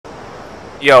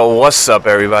Yo, what's up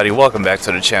everybody? Welcome back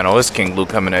to the channel. It's King Lu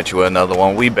coming at you with another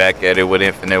one. We back at it with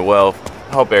infinite wealth.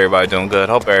 Hope everybody doing good.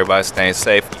 Hope everybody staying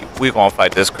safe. We gonna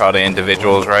fight this crowd of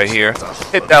individuals right here.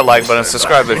 Hit that like button,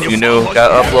 subscribe if you new.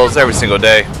 Got uploads every single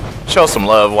day. Show some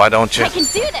love, why don't you? I can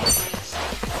do this.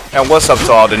 And what's up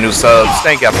to all the new subs?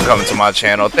 Thank y'all for coming to my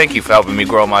channel. Thank you for helping me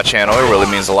grow my channel. It really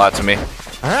means a lot to me.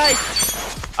 Alright.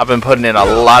 I've been putting in a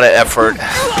lot of effort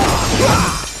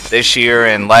this year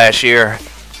and last year.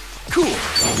 Cool.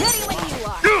 Ready when you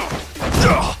are.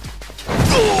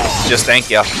 Just thank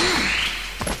y'all.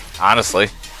 Honestly,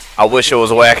 I wish it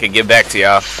was a way I could get back to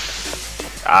y'all.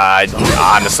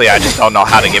 Honestly, I just don't know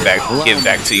how to give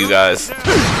back to you guys.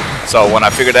 So when I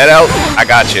figure that out, I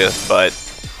got you. But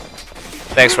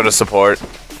thanks for the support.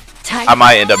 I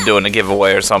might end up doing a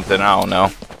giveaway or something. I don't know.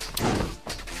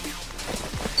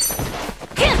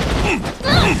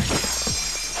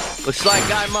 Looks like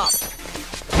I'm up.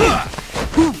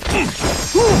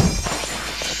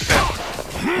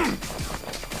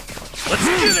 Let's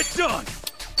get it done.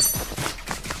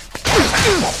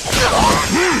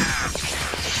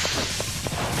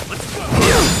 Let's go.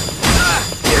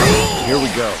 Here we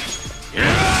go.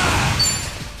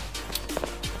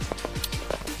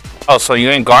 Oh, so you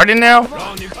ain't guarding now?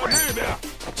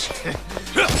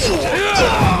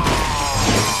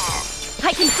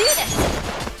 I can do this.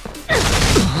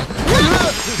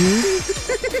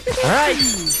 Alright.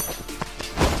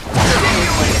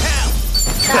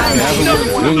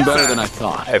 Doing better than I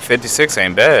thought. Hey, 56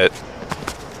 ain't bad.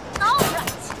 All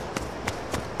right.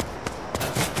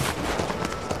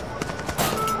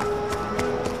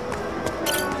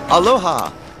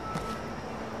 Aloha.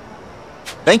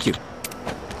 Thank you.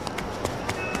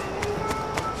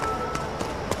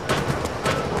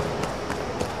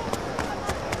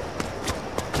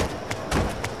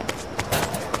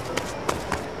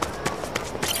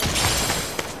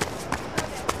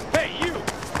 Hey you!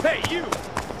 Hey you!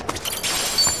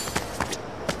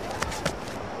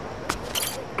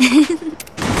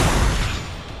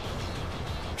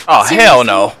 Oh, hell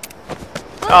no.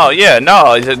 Oh, yeah,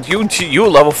 no. You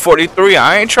level 43.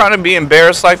 I ain't trying to be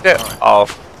embarrassed like that. Oh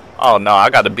no, I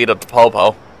got to beat up the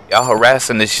popo. Y'all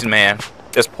harassing this man.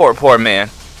 This poor man.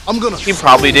 He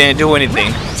probably didn't do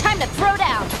anything. Time to throw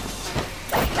down.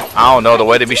 I don't know the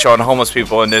way to be showing homeless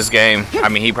people in this game. I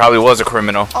mean, he probably was a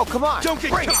criminal. Oh, come on! Don't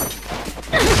get caught!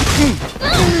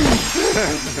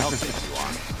 I'll take you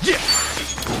on. Yeah!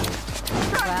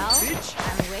 Well, I'm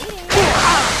waiting.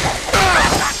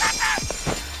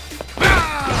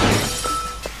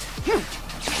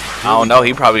 I don't know.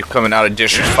 He probably coming out of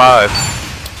District 5.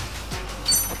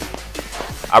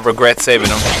 I regret saving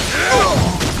him.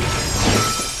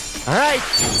 All right.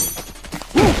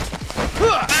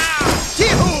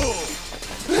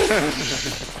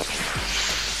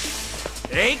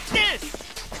 Take this.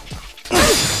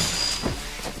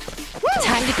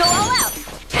 Time to go all out.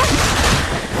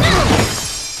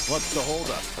 What's the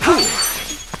holdup?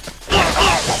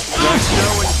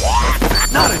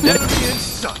 Not an enemy in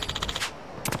sight.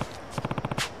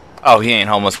 Oh, he ain't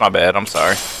homeless. My bad. I'm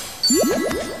sorry.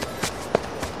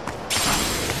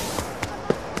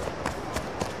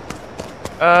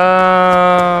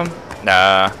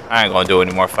 Nah. I ain't gonna do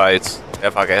any more fights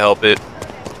if I can help it.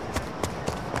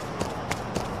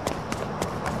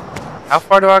 How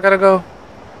far do I gotta go?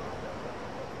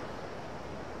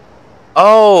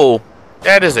 Oh,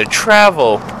 that is a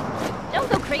travel. Don't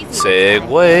go crazy.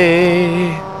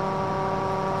 Segway.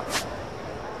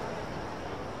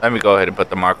 Let me go ahead and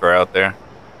put the marker out there.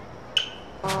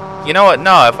 You know what?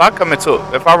 No, if I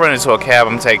run into a cab,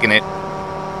 I'm taking it.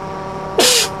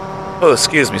 Oh,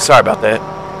 excuse me. Sorry about that.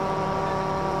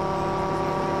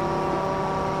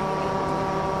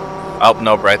 Oh,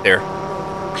 nope, right there. I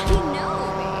know,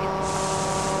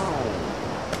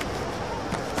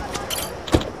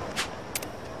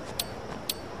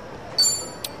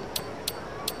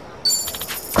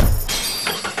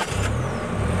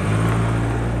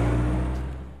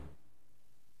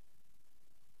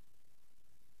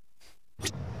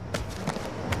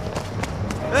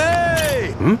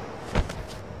 Hey! Hmm?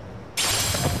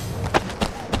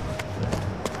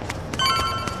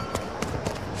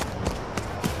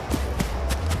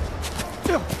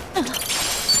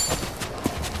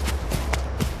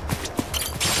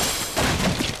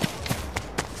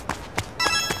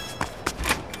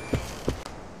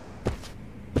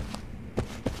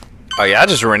 Oh yeah, I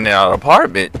just rented out an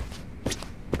apartment.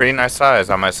 Pretty nice size,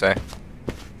 I might say.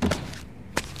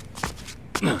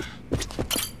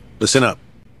 Listen up.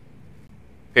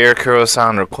 Here,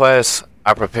 Kuro-san requests.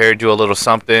 I prepared you a little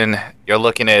something. You're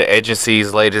looking at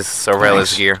agency's latest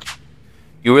surveillance gear.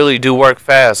 You really do work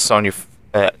fast on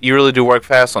You really do work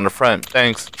fast on the front.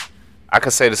 Thanks. I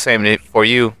could say the same for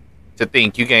you. To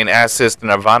think you gained access to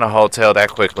Nirvana Hotel that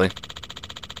quickly.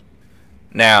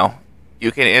 Now,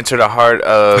 you can enter the heart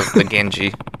of the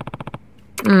Genji.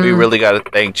 We really gotta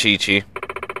thank Chi-Chi.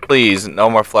 Please, no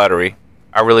more flattery.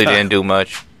 I really didn't do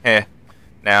much.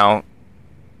 Now,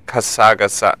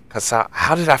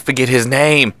 how did I forget his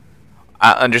name?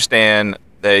 I understand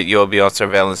that you'll be on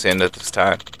surveillance end at this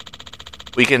time.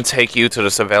 We can take you to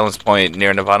the surveillance point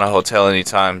near Nirvana Hotel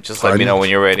anytime. Just let me know when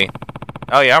you're ready.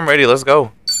 Oh yeah, I'm ready. Let's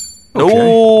go. Okay.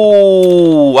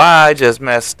 No, I just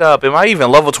messed up. Am I even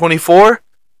level 24?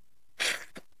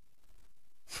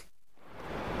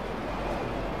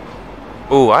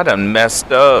 Ooh, I done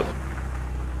messed up.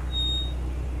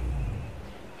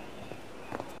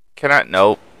 Can I?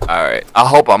 Nope. Alright. I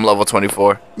hope I'm level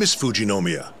 24. Miss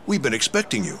Fujinomiya, we've been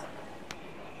expecting you.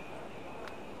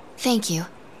 Thank you.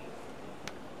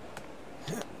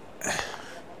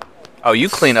 Oh, you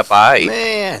clean up aight.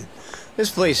 Man,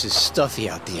 this place is stuffy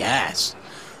out the ass.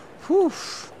 Whew.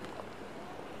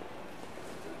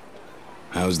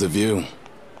 How's the view?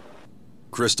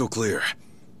 Crystal clear.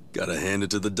 Gotta hand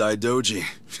it to the Daidoji.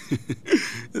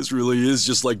 This really is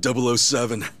just like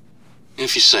 007.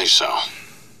 If you say so.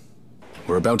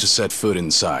 We're about to set foot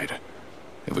inside.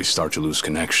 If we start to lose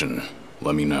connection,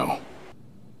 let me know.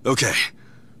 Okay.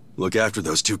 Look after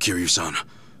those two, Kiryu-san.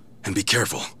 And be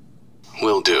careful.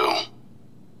 Will do.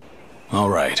 All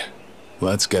right.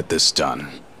 Let's get this done.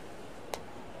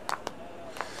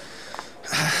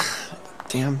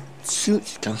 Damn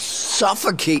suit's gonna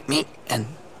suffocate me, and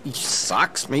these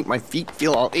socks make my feet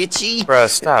feel all itchy. Bruh,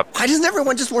 stop. Why doesn't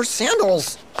everyone just wear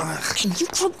sandals? Can you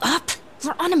grow up?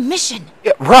 We're on a mission.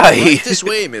 Yeah, right. Right this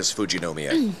way, Miss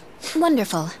Fujinomiya.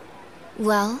 Wonderful.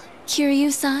 Well,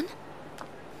 Kiryu-san?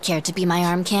 Care to be my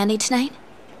arm candy tonight?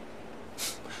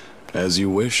 As you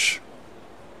wish.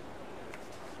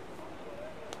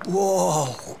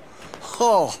 Whoa.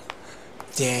 Oh.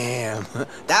 Damn.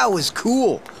 That was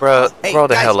cool. Bruh, Hey, grow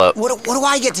the guys, hell up. What do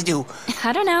I get to do?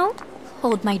 I don't know.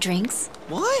 Hold my drinks.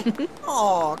 What?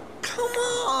 Oh, come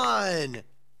on.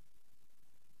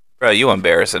 Bruh, you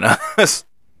embarrassing us.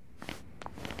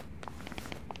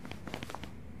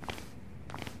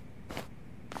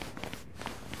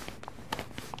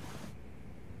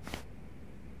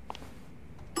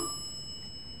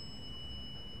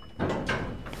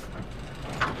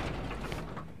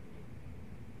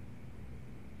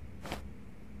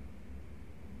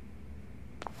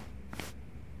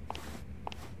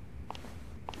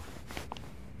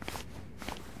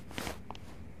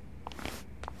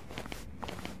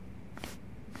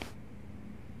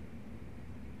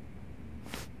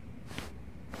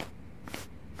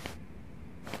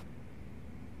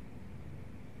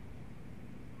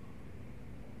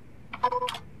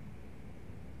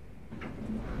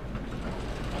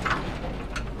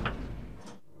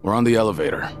 We're on the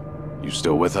elevator. You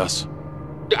still with us?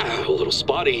 A little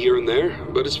spotty here and there,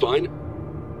 but it's fine.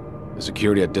 The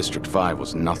security at District 5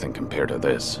 was nothing compared to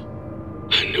this.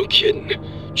 No kidding.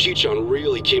 Chi-chan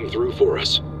really came through for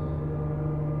us.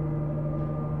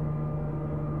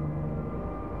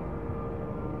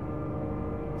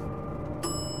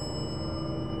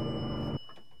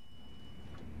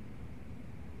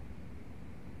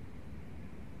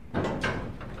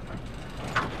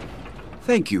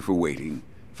 Thank you for waiting.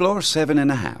 Floor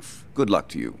 7.5. Good luck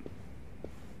to you.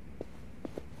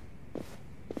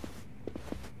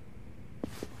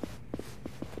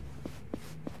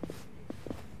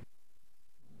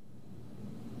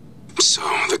 So,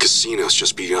 the casino's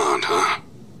just beyond, huh?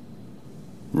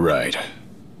 Right.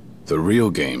 The real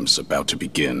game's about to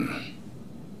begin.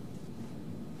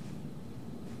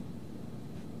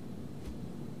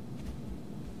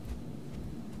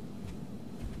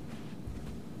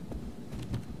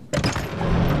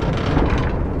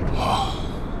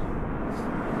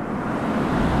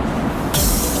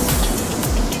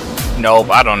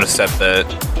 Nope, I don't accept that.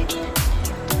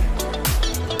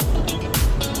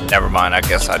 Never mind, I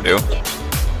guess I do.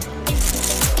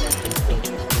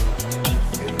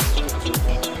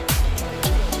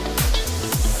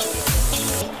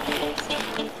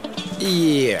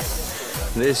 Yeah.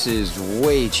 This is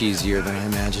way cheesier than I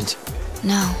imagined.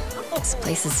 No, this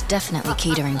place is definitely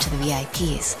catering to the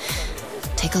VIPs.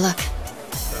 Take a look.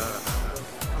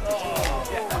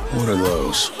 What are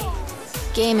those?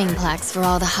 Gaming plaques for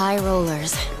all the high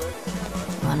rollers.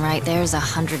 One right there's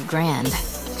 $100 grand.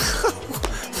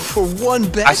 For one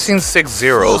bet? I seen 6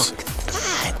 zeros.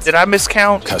 Did I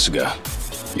miscount? Kasuga,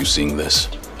 you seeing this?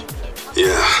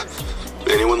 Yeah.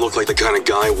 Anyone look like the kind of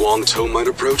guy Wong To might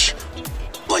approach?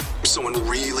 Like someone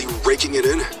really raking it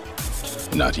in?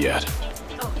 Not yet.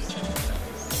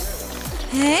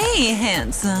 Hey,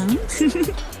 handsome.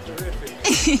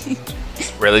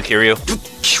 Really, Kiryu?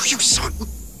 Kiryu-san,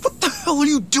 what the hell are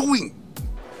you doing?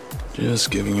 Just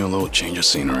giving you a little change of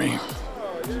scenery.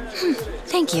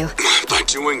 Thank you. By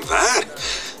doing that?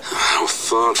 How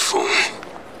thoughtful.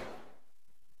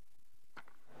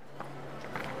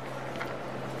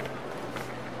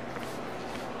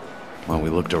 Well, we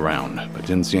looked around, but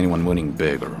didn't see anyone winning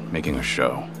big or making a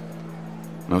show.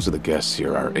 Most of the guests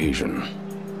here are Asian.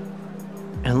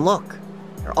 And look,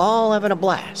 they're all having a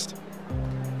blast.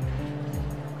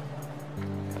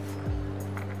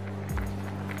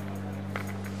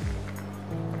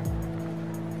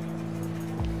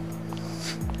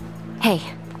 Hey,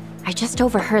 I just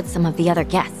overheard some of the other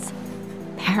guests.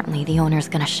 Apparently the owner's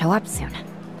gonna show up soon.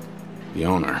 The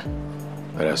owner?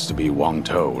 That has to be Wang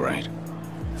To, right?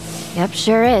 Yep,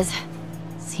 sure is.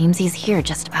 Seems he's here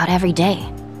just about every day.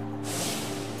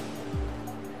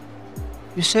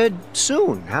 You said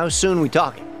soon. How soon we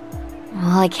talking?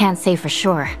 Well, I can't say for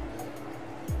sure.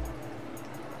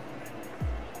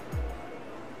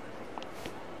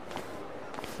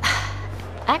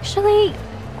 Actually,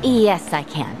 yes, I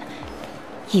can.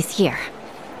 He's here.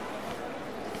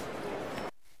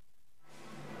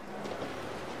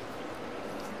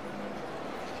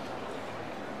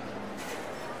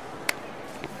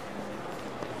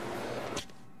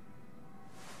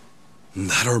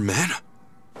 That our man?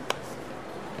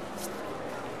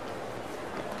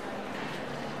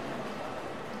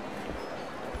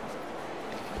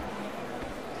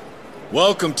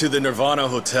 Welcome to the Nirvana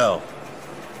Hotel.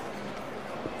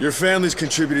 Your family's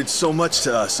contributed so much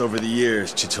to us over the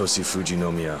years, Chitoshi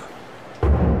Fujinomiya.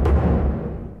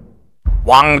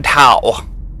 Wang Tao,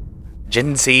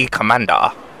 Jinzi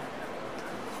Commander.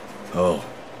 Oh,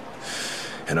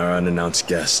 and our unannounced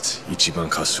guest, Ichiban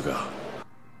Kasuga.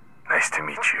 Nice to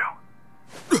meet you.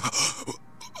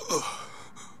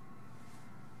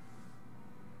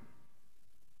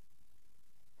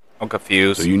 I'm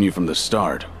confused. So you knew from the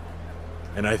start.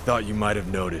 And I thought you might have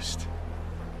noticed.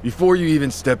 Before you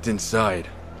even stepped inside,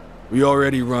 we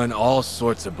already run all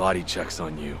sorts of body checks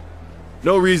on you.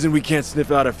 No reason we can't sniff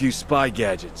out a few spy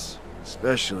gadgets,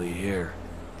 especially here.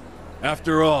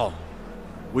 After all,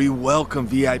 we welcome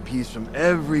VIPs from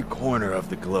every corner of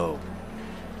the globe.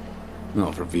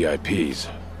 Well, for VIPs,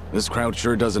 this crowd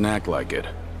sure doesn't act like it.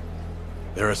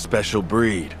 They're a special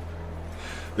breed.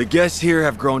 The guests here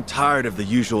have grown tired of the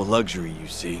usual luxury, you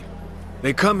see.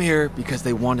 They come here because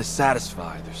they want to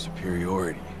satisfy their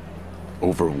superiority.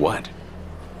 Over what?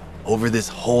 Over this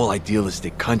whole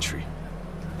idealistic country.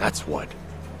 That's what.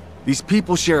 These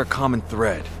people share a common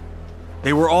thread.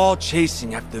 They were all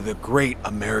chasing after the great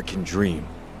American dream.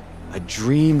 A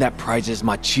dream that prizes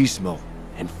machismo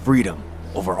and freedom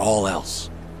over all else.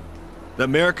 The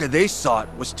America they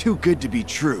sought was too good to be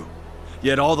true.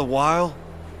 Yet all the while,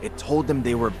 it told them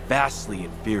they were vastly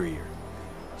inferior.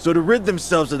 So to rid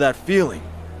themselves of that feeling,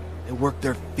 they worked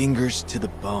their fingers to the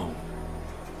bone.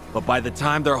 But by the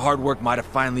time their hard work might have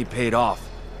finally paid off,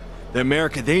 the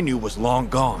America they knew was long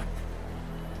gone.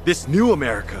 This new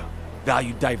America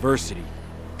valued diversity,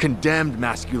 condemned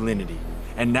masculinity,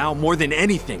 and now more than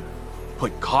anything,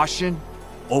 put caution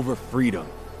over freedom.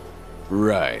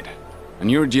 Right. And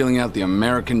you're dealing out the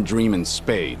American dream in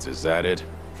spades, is that it?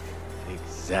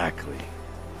 Exactly.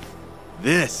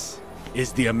 This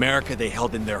is the America they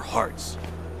held in their hearts.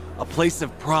 A place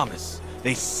of promise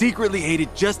they secretly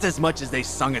hated just as much as they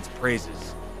sung its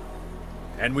praises.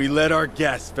 And we let our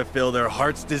guests fulfill their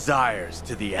heart's desires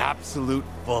to the absolute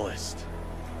fullest.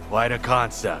 Quite a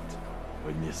concept,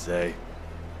 wouldn't you say?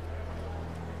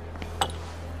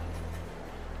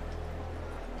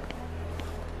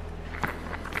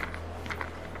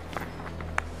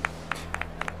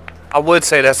 I would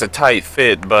say that's a tight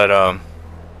fit, but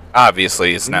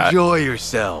obviously it's not. Enjoy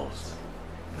yourselves.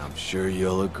 I'm sure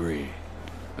you'll agree.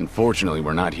 Unfortunately,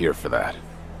 we're not here for that.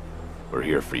 We're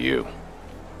here for you.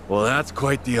 Well, that's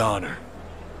quite the honor.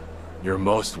 You're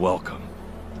most welcome.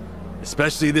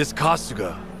 Especially this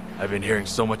Kasuga I've been hearing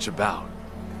so much about.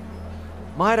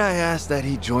 Might I ask that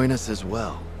he join us as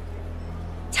well?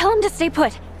 Tell him to stay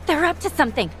put. They're up to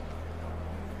something.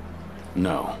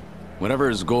 No. Whatever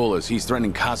his goal is, he's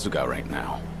threatening Kasuga right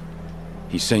now.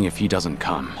 He's saying if he doesn't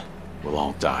come, we'll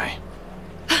all die.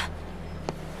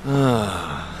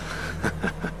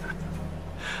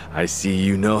 I see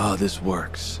you know how this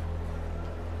works.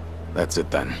 That's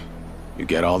it then. You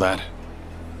get all that?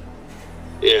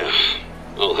 Yeah,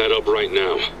 I'll head up right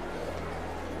now.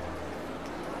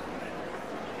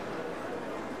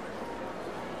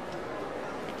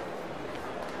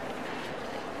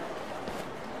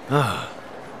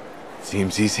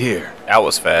 Seems he's here. That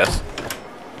was fast.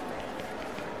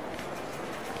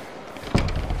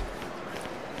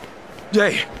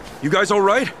 Hey, you guys all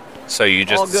right? So you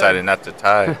just decided not to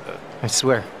tie. I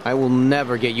swear, I will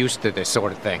never get used to this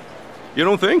sort of thing. You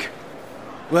don't think?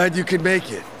 Glad you could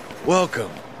make it. Welcome,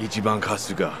 Ichiban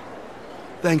Kasuga.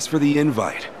 Thanks for the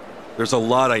invite. There's a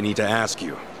lot I need to ask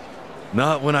you.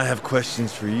 Not when I have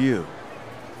questions for you.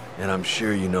 And I'm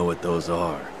sure you know what those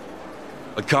are.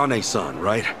 Akane-san,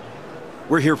 right?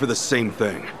 We're here for the same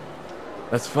thing.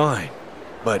 That's fine,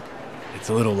 but it's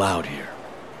a little loud here.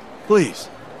 Please,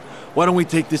 why don't we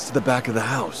take this to the back of the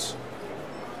house?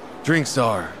 Drinks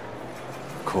are,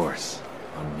 of course,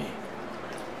 on me.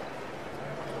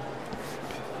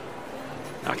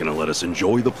 Not gonna let us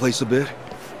enjoy the place a bit?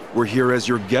 We're here as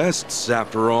your guests,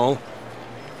 after all.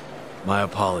 My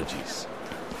apologies.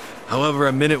 However,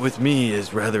 a minute with me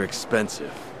is rather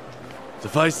expensive.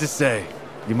 Suffice to say,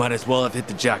 you might as well have hit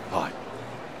the jackpot.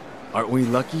 Aren't we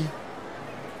lucky?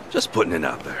 Just putting it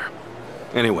out there.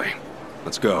 Anyway,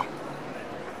 let's go.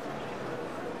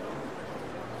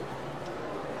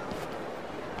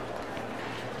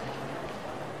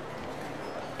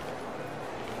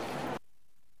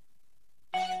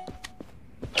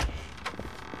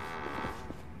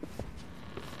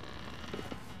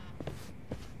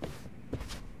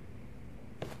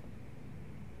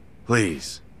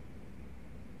 Please.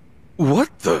 What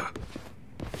the?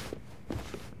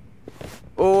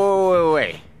 Oh,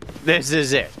 wait. This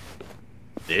is it.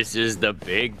 This is the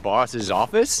big boss's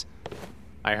office?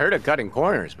 I heard of cutting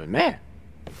corners, but man.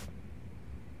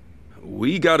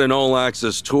 We got an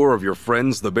all-access tour of your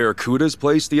friends the Barracuda's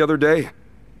place the other day.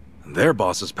 Their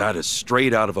boss's pad is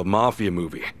straight out of a mafia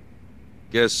movie.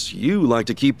 Guess you like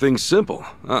to keep things simple,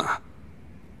 huh?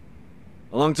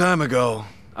 A long time ago,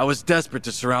 I was desperate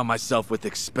to surround myself with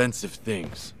expensive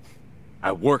things.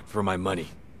 I worked for my money,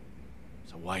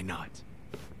 so why not?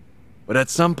 But at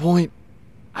some point,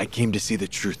 I came to see the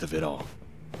truth of it all.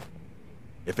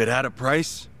 If it had a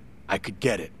price, I could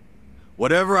get it.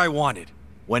 Whatever I wanted,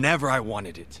 whenever I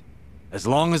wanted it. As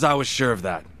long as I was sure of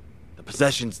that, the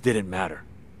possessions didn't matter.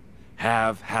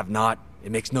 Have not,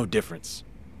 it makes no difference.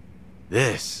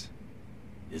 This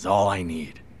is all I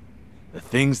need. The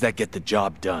things that get the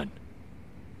job done.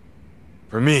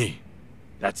 For me,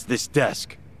 that's this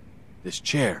desk, this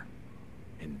chair,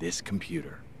 and this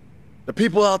computer. The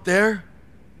people out there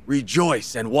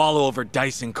rejoice and wallow over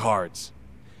dice and cards.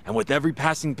 And with every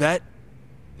passing bet,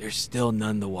 they're still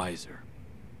none the wiser.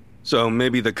 So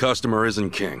maybe the customer isn't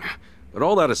king. But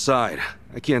all that aside,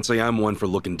 I can't say I'm one for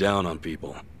looking down on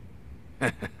people.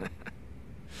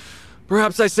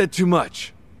 Perhaps I said too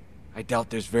much. I doubt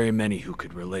there's very many who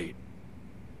could relate.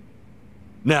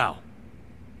 Now,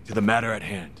 to the matter at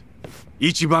hand.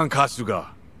 Ichiban Kasuga,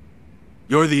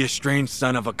 you're the estranged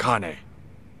son of Akane,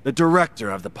 the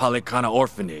director of the Palikana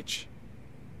orphanage.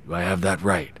 Do I have that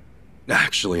right?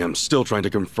 Actually, I'm still trying to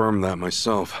confirm that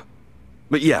myself.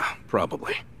 But yeah,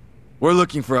 probably. We're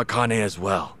looking for Akane as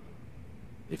well.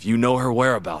 If you know her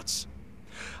whereabouts,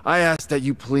 I ask that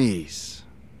you please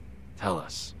tell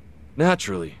us.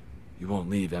 Naturally, you won't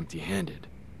leave empty-handed.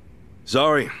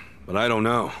 Sorry, but I don't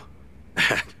know.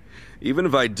 Even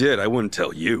if I did, I wouldn't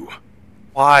tell you.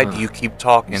 Why do you keep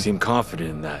talking? You seem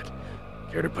confident in that.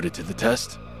 Care to put it to the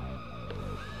test?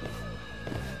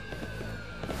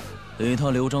 对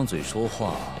他留张嘴说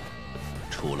话，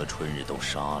除了春日都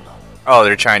杀了。 Oh,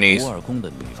 they're Chinese. 吴二公的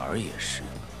女儿也是。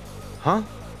Huh?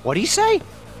 What'd he say?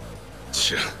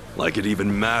 Like it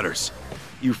even matters.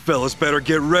 You fellas better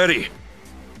get ready.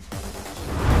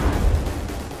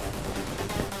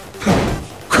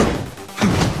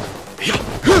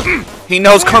 He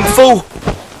knows Kung Fu!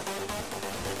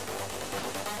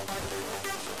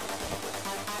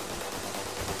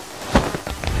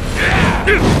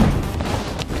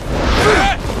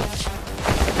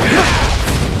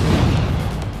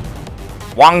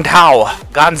 Wang Tao,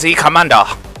 Ganzi Commander.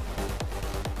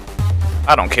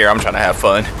 I don't care, I'm trying to have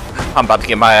fun. I'm about to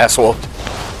get my ass whooped.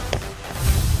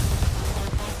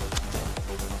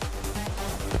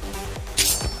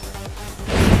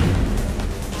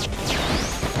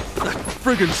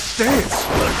 Friggin' stance!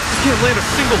 He can't land a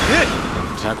single hit!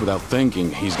 Attack without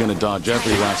thinking, he's gonna dodge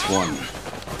every last one.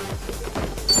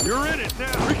 You're in it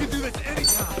now! We can do this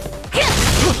anytime!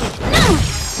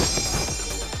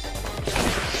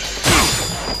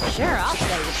 Sure, I'll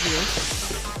stay with you.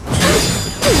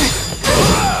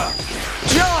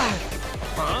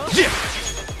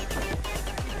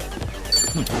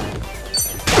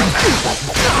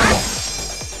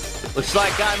 Looks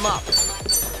like I'm up.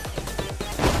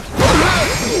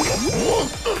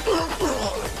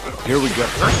 Here we go.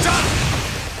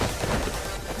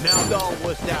 Now don't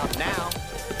wuss out now.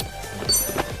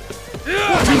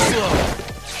 Too slow!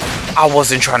 I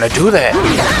wasn't trying to do that.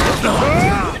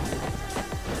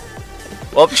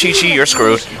 Well, Chi-Chi, you're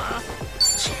screwed.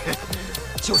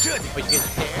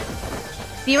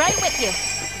 Be right with you.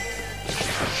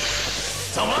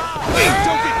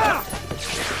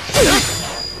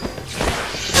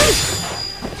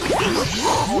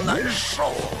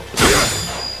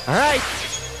 All right.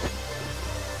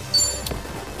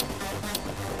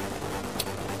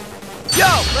 Yo,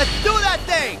 let's do that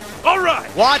thing! All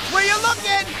right! Watch where you're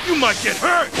looking! You might get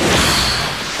hurt!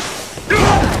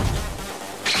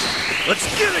 Let's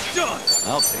get it done!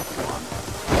 I'll take one.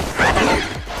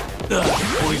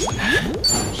 Poison.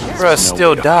 Bruh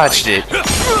still dodged it.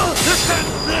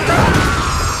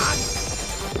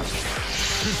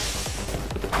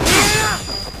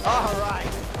 All right.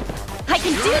 I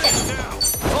can do this.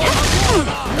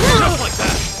 Just like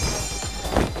that!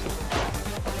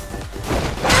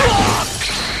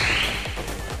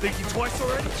 Thinking twice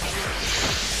already?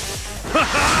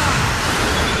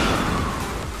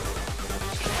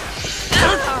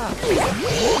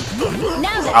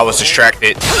 I was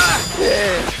distracted.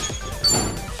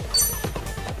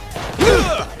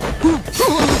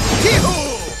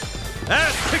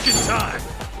 Ass kicking time!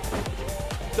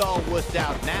 It's all wussed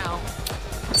out now.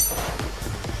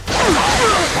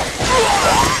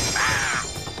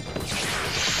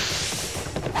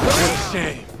 What a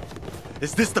shame.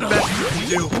 Is this the best you can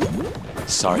do?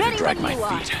 Sorry to drag my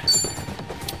feet.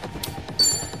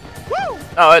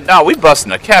 No, we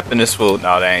busting a cap in this fool.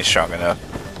 No, that ain't strong enough.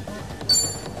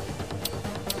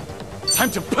 Time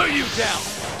to put you down!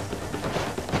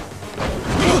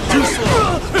 Too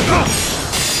slow!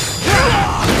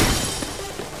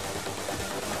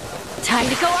 Time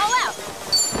to go all out.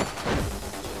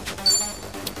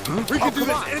 We can do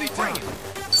this anytime!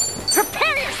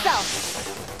 Prepare yourself.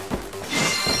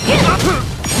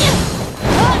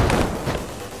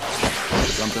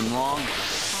 Something wrong?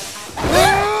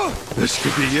 This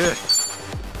could be it.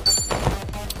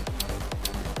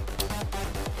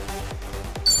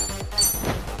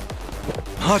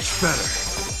 Much better.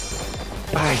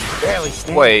 I barely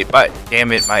stand. Wait, but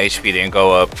damn it, my HP didn't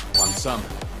go up. Want some?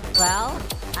 Well,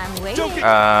 I'm waiting.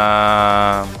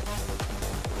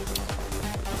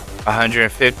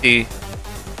 150.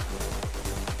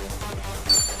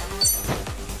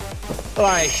 All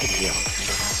right, Shaquille.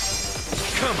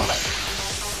 Come on.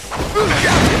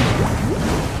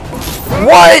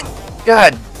 What?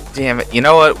 God damn it. You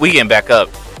know what? We getting back up.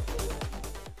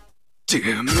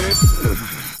 Damn it.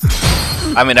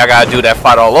 I mean, I gotta do that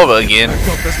fight all over again.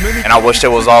 And I wish it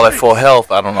was all at full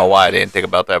health. I don't know why I didn't think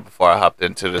about that before I hopped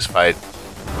into this fight.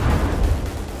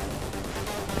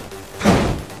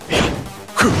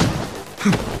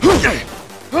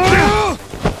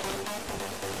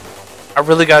 I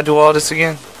really gotta do all this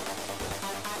again?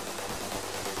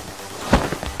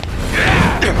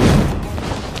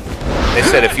 They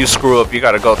said if you screw up, you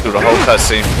gotta go through the whole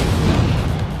cutscene.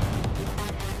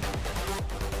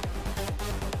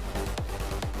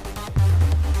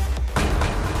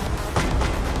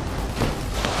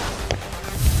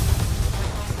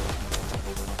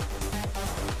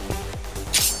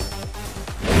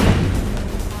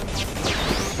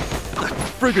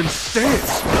 Friggin'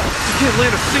 stance! You can't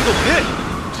land a single hit!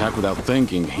 Attack without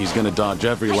thinking, he's gonna dodge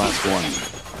every last one.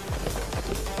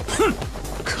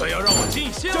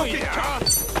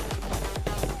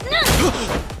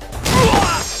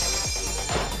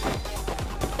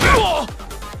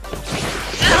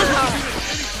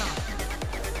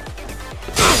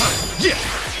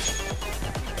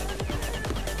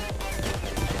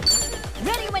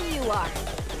 Ready when you are.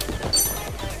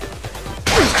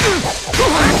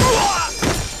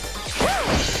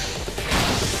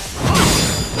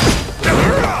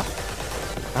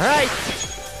 All right.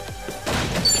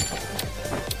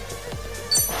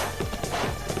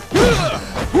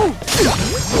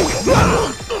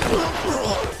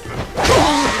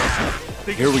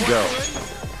 Here we go.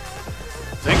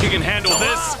 Think you can handle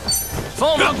this?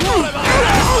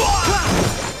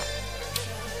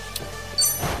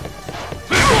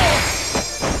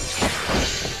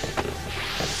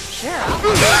 Sure.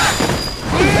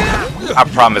 I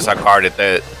promise I guarded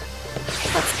that.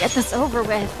 Let's get this over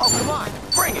with. Oh, come on.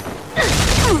 Bring it.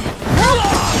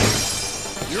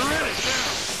 You're in it now.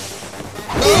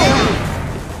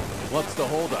 What's the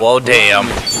hold up? Well, damn.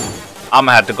 I'm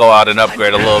gonna have to go out and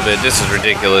upgrade a little bit. This is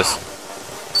ridiculous.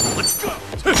 Let's go.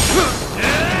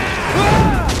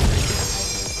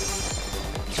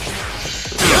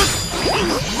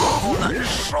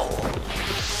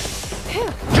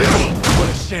 What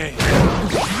a shame.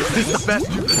 Is this the best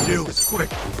you can do? It's quick.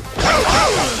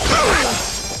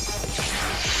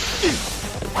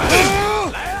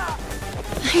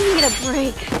 I need a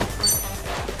break.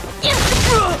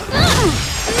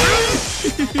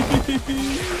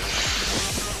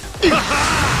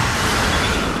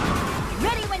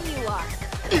 Ready when you are.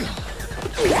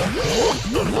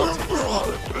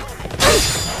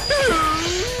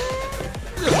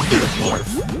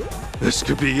 This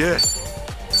could be it.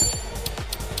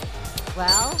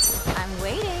 Well, I'm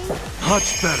waiting.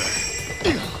 Much better.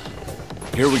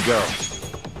 Here we go.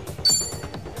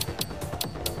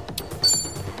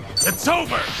 It's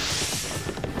over!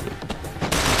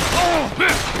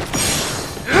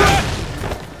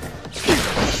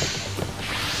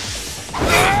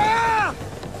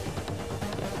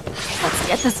 Let's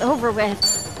get this over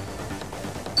with.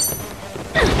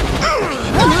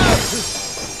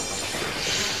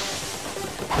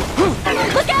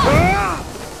 Look out!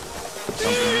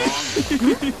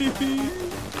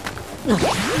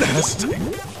 Nasty.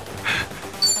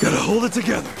 Gotta hold it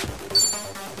together.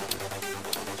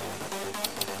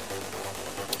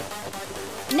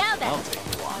 Now then. I'll take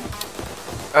you on.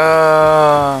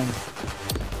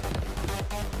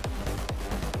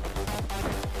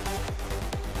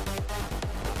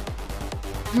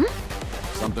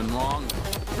 Something wrong?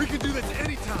 We can do this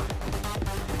anytime.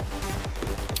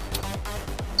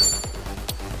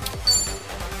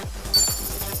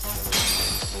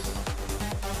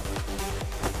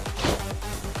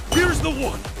 Here's the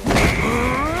one.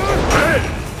 Hey,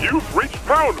 you've reached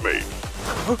pound me.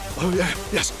 Huh? Oh yeah,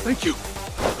 yes, thank you.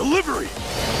 Delivery.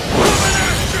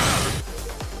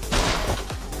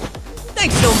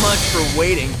 Thanks so much for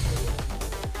waiting.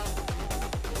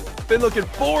 Been looking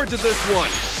forward to this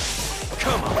one.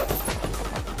 Come on.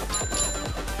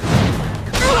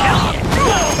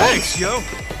 Thanks, yo.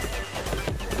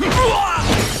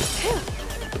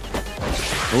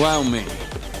 Allow me.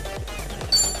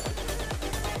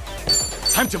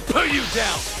 Time to put you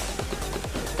down.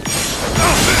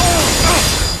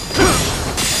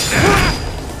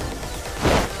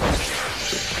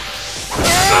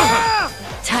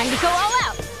 Time to go all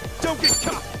out. Don't get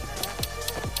caught.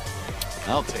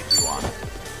 I'll take you on.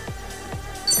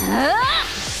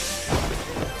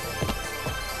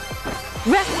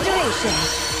 Restoration.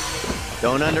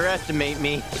 Don't underestimate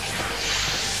me.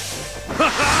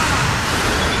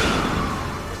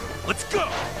 Let's go.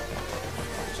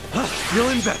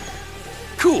 Feeling better.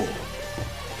 Cool.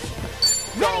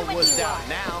 All was out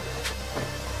now.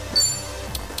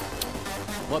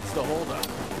 What's the holdup?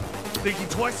 Thinking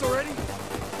twice already?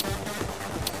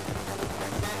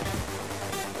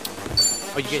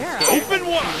 Oh, you get scared? Open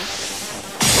wide.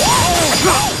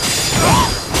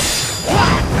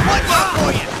 What's up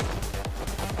for you?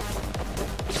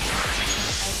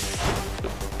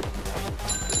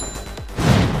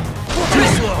 Too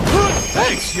slow.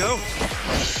 Thanks, yo.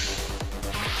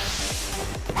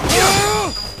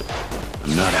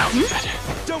 I'm not out yet.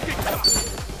 Don't get caught.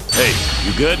 Hey,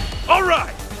 you good? All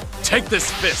right. Take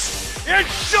this fist and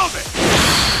shove it.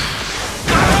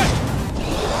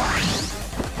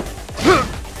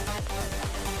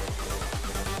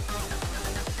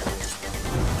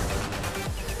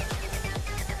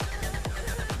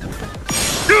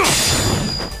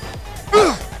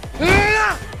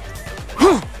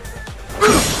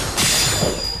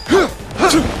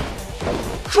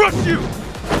 Crush you!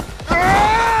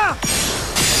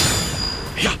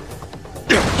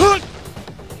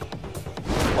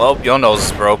 Well, your nose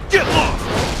is broke. Get lost!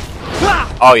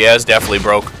 Oh yeah, it's definitely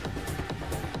broke.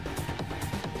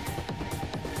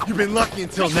 You've been lucky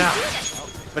until now,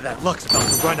 but that luck's about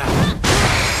to run out.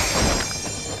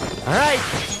 All right.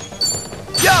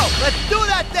 Yo, let's do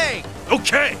that thing.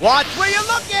 Okay. Watch where you're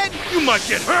looking. You might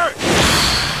get hurt.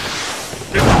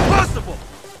 Impossible.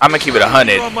 I'm gonna keep it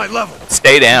 100. You're on my level.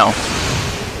 Stay down.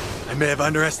 I may have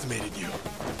underestimated you.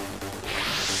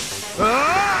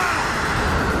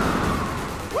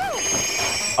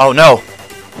 Oh no,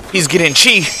 he's getting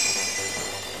chi.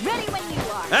 Ready when you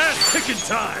are. Ass kicking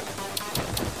time.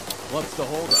 What's the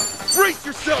holdup? Brace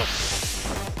yourself.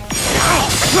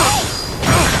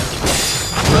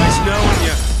 Nice knowing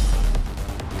you.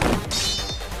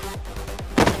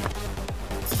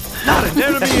 Not an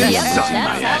enemy in Yep, sight.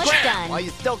 that's how it's done. While you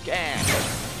still can.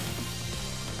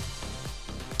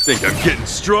 Think I'm getting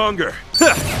stronger.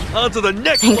 On to the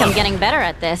next Think I'm level. getting better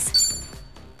at this.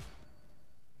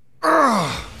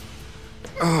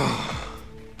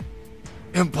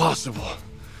 Impossible.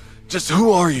 Just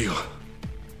who are you?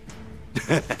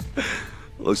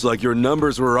 Looks like your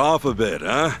numbers were off a bit,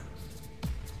 huh?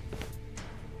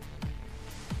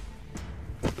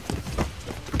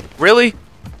 Really?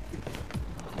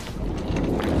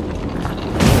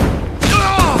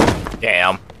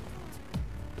 Damn.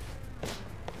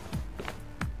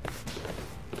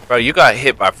 Bro, you got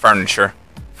hit by furniture.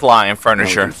 Flying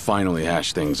furniture. We can finally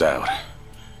hash things out.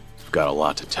 You've got a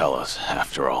lot to tell us,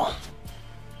 after all.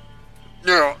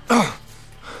 Yeah.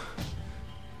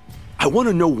 I want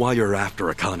to know why you're after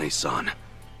Akane-san.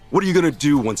 What are you gonna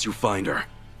do once you find her?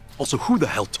 Also, who the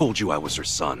hell told you I was her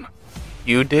son?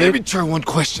 You did? Maybe try one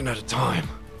question at a time.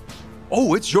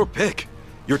 Oh, it's your pick.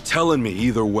 You're telling me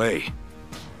either way.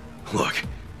 Look,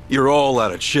 you're all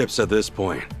out of chips at this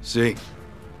point, see?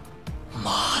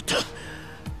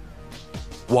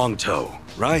 Wangto,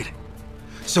 right?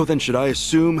 So then should I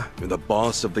assume you're the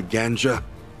boss of the Ganja?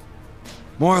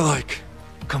 More like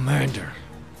commander.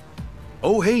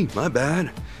 Oh, hey, my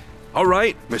bad. All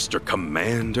right, Mr.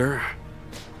 Commander.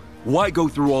 Why go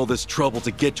through all this trouble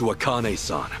to get to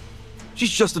Akane-san?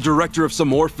 She's just the director of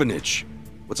some orphanage.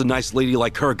 What's a nice lady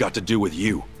like her got to do with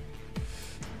you?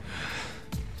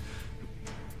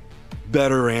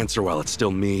 Better answer while it's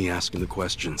still me asking the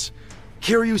questions.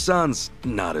 Kiryu-san's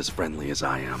not as friendly as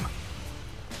I am.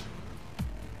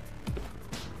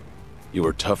 You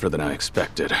were tougher than I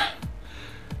expected.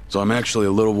 So I'm actually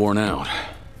a little worn out.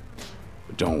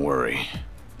 But don't worry.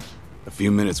 A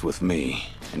few minutes with me,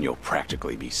 and you'll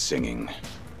practically be singing.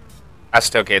 I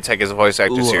still can't take his voice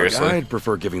actor seriously. I'd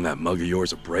prefer giving that mug of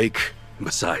yours a break.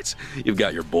 Besides, you've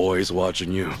got your boys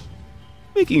watching you.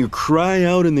 Making you cry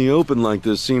out in the open like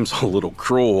this seems a little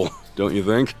cruel, don't you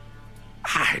think?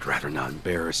 I'd rather not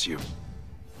embarrass you.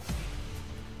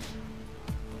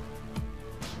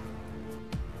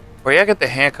 Where y'all get the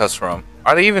handcuffs from?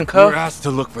 Are they even We cuffed? were asked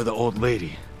to look for the old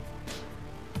lady.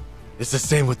 It's the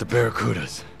same with the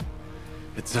Barracudas.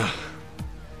 It's a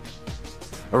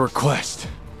request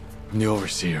from the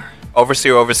Overseer.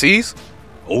 Overseer overseas?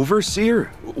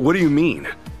 Overseer? What do you mean?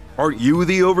 Aren't you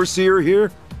the Overseer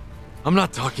here? I'm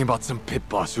not talking about some pit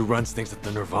boss who runs things at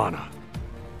the Nirvana.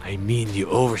 I mean the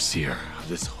Overseer of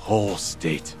this whole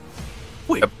state.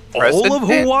 Wait, all of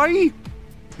Hawaii?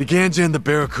 The Ganja and the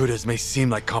Barracudas may seem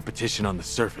like competition on the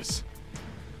surface,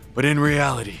 but in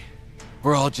reality,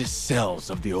 we're all just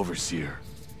cells of the Overseer.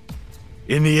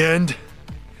 In the end,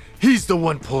 he's the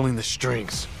one pulling the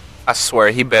strings. I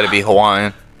swear he better be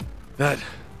Hawaiian. That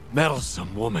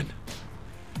meddlesome woman.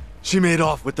 She made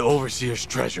off with the Overseer's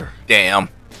treasure. Damn.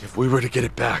 If we were to get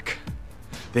it back,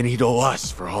 then he'd owe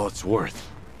us for all it's worth.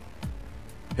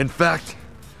 In fact,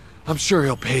 I'm sure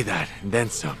he'll pay that and then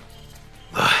some.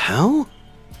 The hell?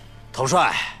 统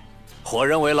帅，我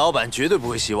认为老板绝对不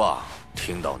会希望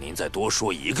听到您再多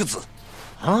说一个字。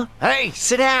Huh? Hey,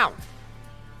 sit down.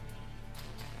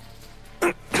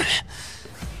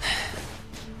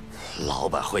 老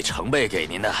板会成倍给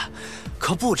您的，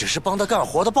可不只是帮他干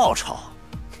活的报酬，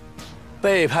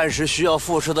背叛时需要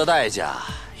付出的代价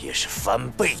也是翻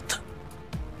倍的。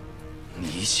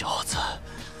你小子，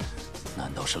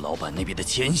难道是老板那边的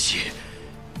奸细？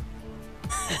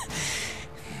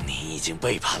你已经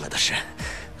背叛了的事，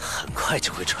很快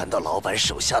就会传到老板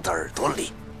手下的耳朵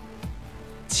里。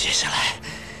接下来，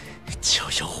就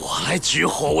由我来举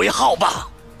火为号吧。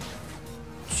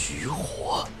举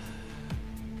火？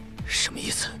什么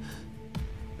意思？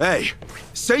 Hey,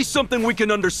 say something we can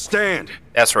understand.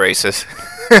 That's racist.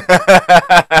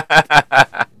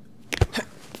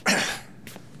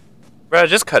 Bro,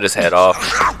 just cut his head off.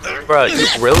 Bro,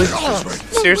 really?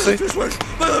 Seriously?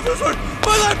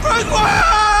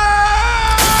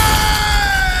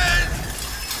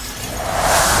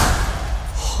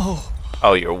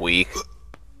 Oh, you're weak.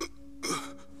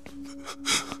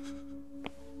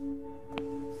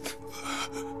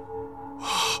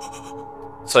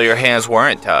 So your hands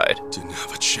weren't tied. Didn't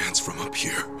have a chance from up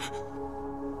here.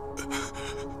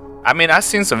 I mean, I've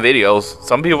seen some videos.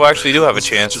 Some people actually do have a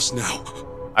chance. Just now.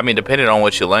 I mean, depending on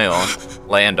what you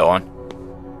land on.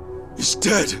 He's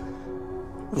dead.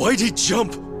 Why'd he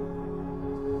jump?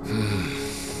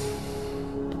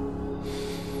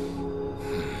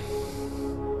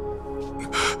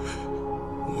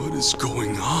 What is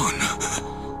going on?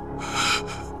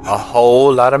 A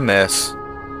whole lot of mess.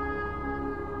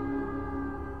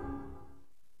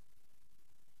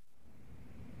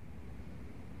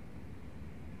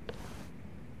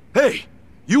 Hey,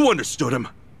 you understood him.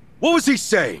 What was he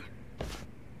saying?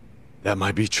 That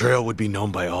my betrayal would be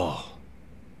known by all,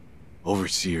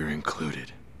 Overseer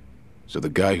included. So the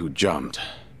guy who jumped,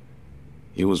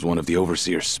 he was one of the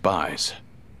Overseer's spies.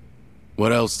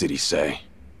 What else did he say?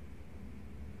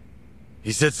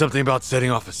 He said something about setting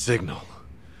off a signal,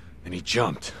 and he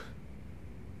jumped.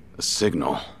 A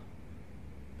signal?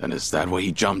 Then is that why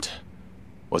he jumped?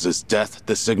 Was his death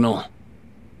the signal?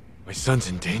 My son's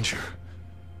in danger.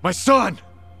 My son!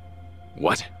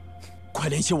 What? 快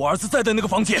联系我儿子在的那个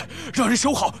房间，让人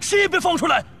守好，谁也别放出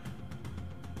来。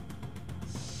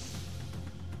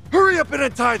Hurry up and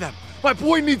untie them! My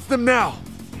boy needs them now!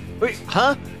 Wait,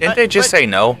 huh? Didn't they just say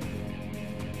no?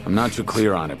 I'm not too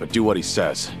clear on it, but do what he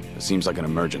says. It seems like an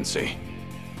emergency.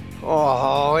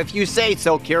 Oh, if you say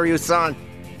so, Kiryu-san.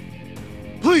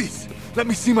 Please, let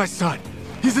me see my son.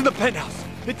 He's in the penthouse.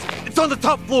 It's on the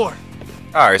top floor.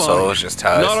 Alright, so it was just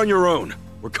ties. Not on your own.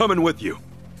 We're coming with you.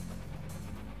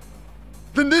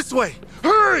 Then this way.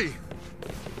 Hurry!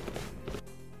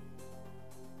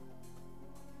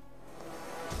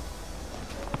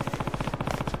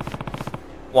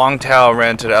 Wang Tao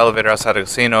ran to the elevator outside the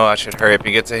casino. I should hurry up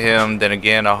and get to him. Then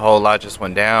again, a whole lot just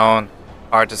went down.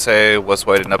 Hard to say what's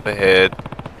waiting up ahead.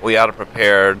 We ought to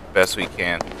prepare best we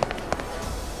can.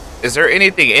 Is there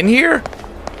anything in here?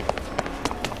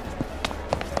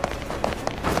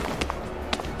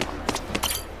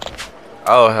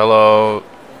 Oh, hello.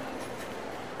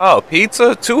 Oh,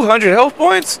 pizza? 200 health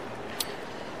points?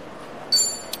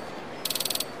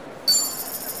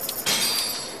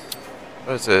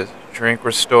 What is this? Drink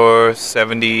restore,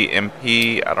 70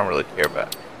 MP. I don't really care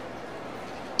about it.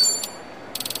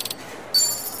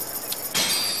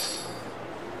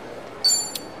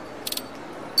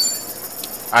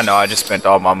 I know I just spent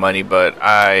all my money, but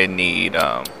I need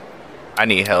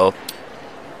help.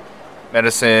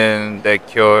 Medicine that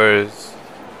cures.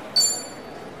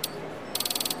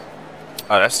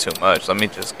 Oh, that's too much. Let me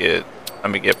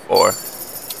get 4.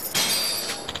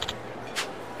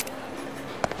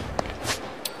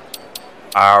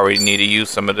 I already need to use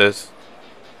some of this.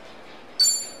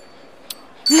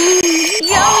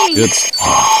 Yummy! It's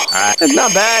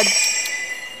not bad.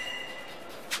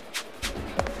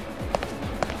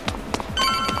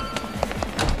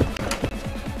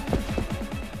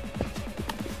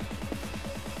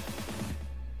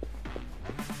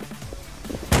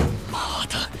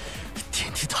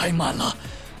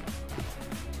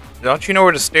 Don't you know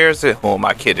where the stairs is? Who am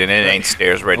I kidding? It ain't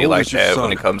stairs ready like that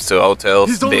when it comes to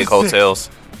hotels, big hotels.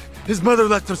 His mother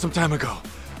left him some time ago.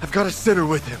 I've got to sit her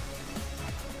with him.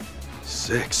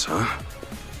 6, huh?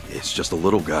 It's just a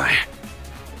little guy.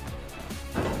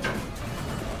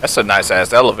 That's a nice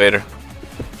ass elevator.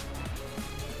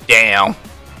 Damn.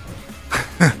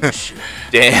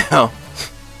 Damn.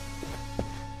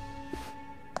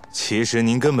 其实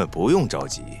您根本不用着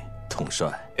急，统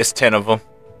帅。 It's 10 of them.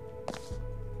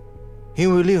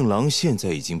 因为令郎现在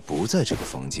已经不在这个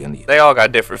房间里。 They all got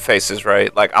different faces, right?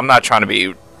 Like I'm not trying to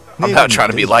be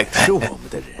like that. 是我们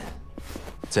的人，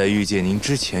在遇见您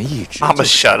之前一直。I'ma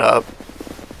shut up.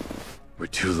 We're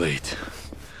too late.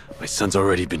 My son's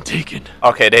already been taken.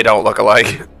 Okay, they don't look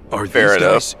alike. Are Fair these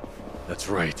enough. guys? That's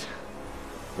right.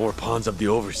 More pawns of the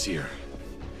Overseer.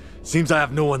 Seems I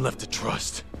have no one left to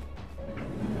trust.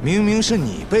 明明是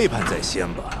你背叛在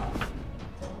先吧？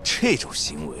这种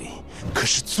行为可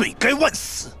是罪该万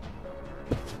死。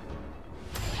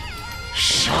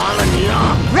杀了你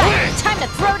啊 Right, time to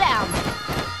throw down.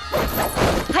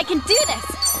 I can do this.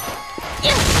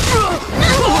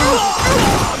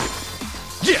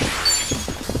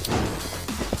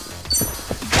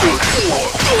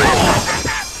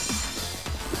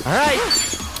 All right.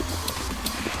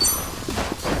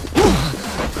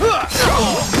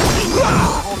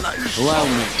 Allow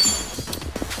me.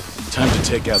 Time to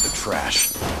take out the trash.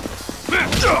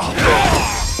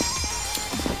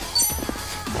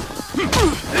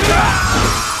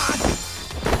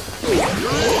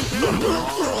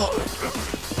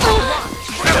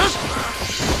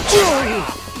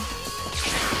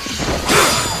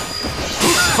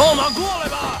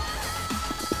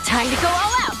 Time to go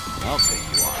all out. I'll take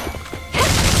you on.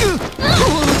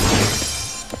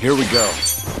 Here we go.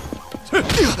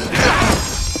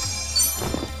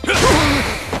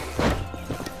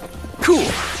 Cool.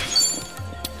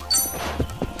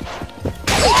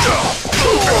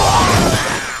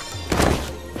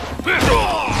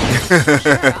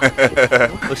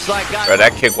 Looks like Bro,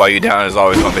 that kick while you down is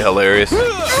always gonna be hilarious.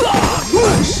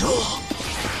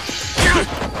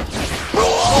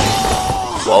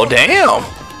 Well, damn.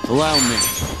 Allow me.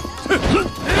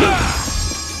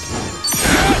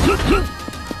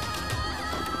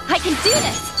 I can do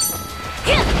this.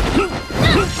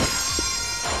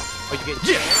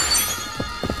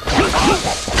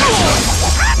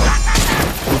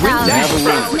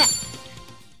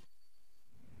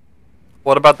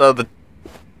 What about the other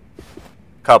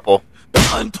couple?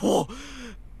 叛徒，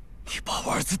你把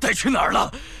我儿子带去哪儿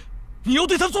了？你又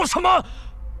对他做了什么？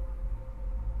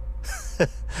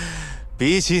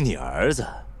比起你儿子，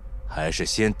还是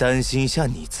先担心一下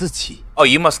你自己。 Oh,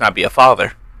 you must not be a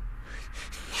father.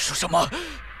 你说什么？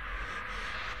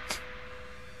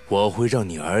我会让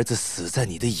你儿子死在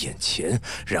你的眼前，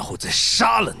然后再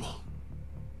杀了你。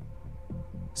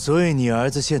所以你儿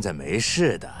子现在没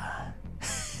事的，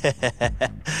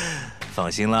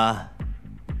放心啦。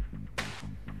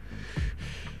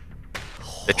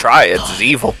The Triads is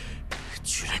evil.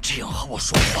 居然这样和我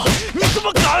说话，你怎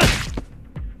么敢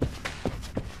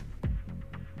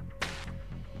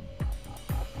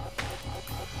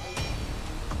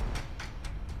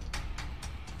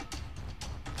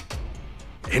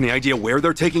？Any idea where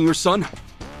they're taking your son?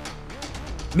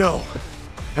 No.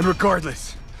 And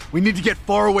regardless, we need to get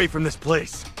far away from this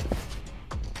place.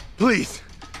 Please,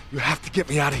 you have to get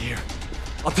me out of here.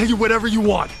 I'll tell you whatever you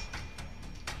want.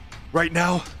 Right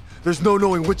now, there's no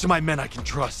knowing which of my men I can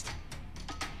trust.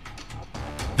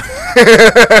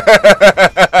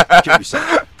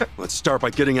 Let's start by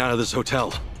getting out of this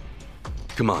hotel.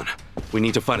 Come on, we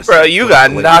need to find a. Bro, you got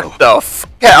knocked the f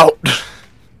out.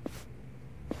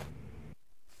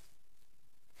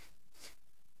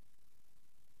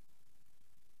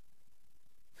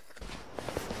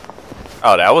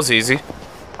 Oh, that was easy.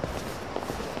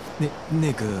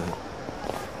 那个，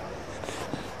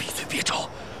闭嘴，别吵。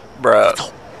 Bruh.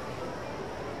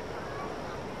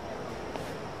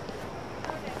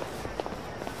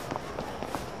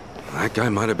 That guy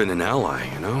might have been an ally,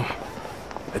 you know?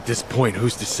 At this point,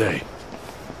 who's to say?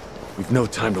 We've no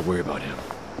time to worry about him.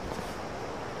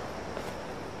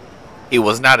 He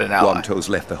was not an ally. Guanto's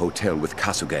left the hotel with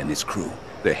Kasuga and his crew.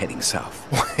 They're heading south.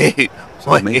 Wait,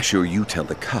 so make sure you tell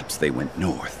the cops they went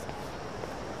north.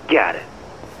 Got it.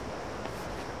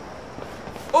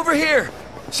 Over here!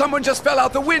 Someone just fell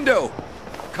out the window!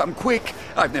 Come quick!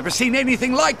 I've never seen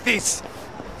anything like this!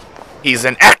 He's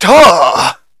an actor!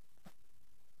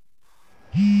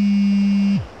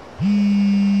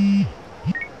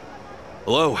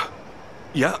 Hello?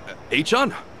 Yeah,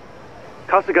 Achan?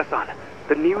 Kasuga-san,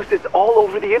 the news is all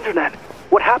over the internet.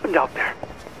 What happened out there?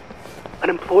 An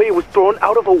employee was thrown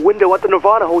out of a window at the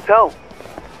Nirvana Hotel.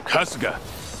 Kasuga!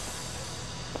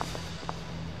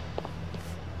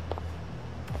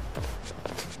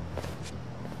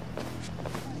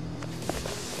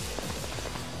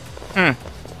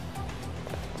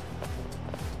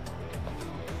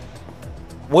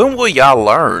 When will y'all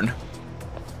learn?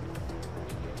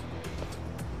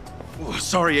 Oh,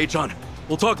 sorry, Achan.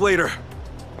 We'll talk later.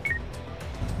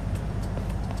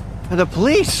 The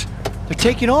police! They're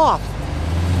taking off!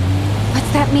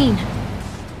 What's that mean?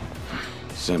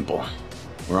 Simple.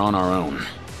 We're on our own.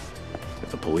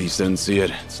 If the police didn't see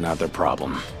it, it's not their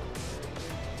problem.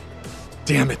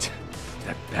 Damn it!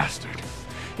 That bastard.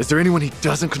 Is there anyone he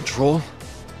doesn't control?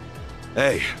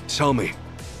 Hey, tell me.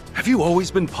 Have you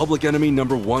always been public enemy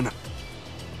number one?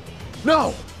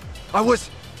 No!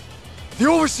 The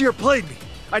Overseer played me.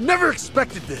 I never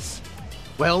expected this.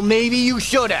 Well, maybe you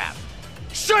should have.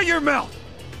 Shut your mouth!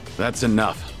 That's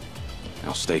enough.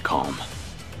 Now stay calm.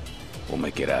 We'll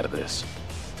make it out of this.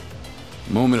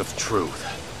 Moment of truth.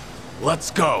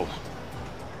 Let's go.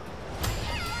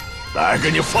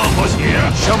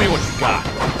 Show me what you got.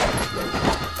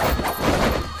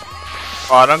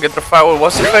 Oh, I don't get to fight with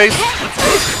what's his face?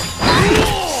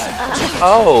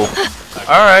 Oh,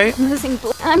 alright. Losing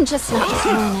I'm just not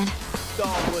feeling it.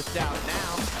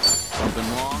 Something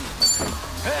wrong?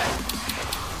 Hey!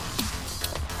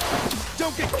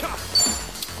 Don't get caught!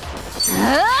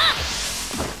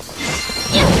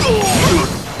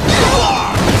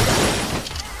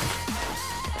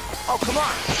 Oh, come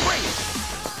on! Bring it!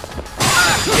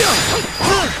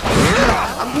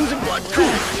 I'm losing blood.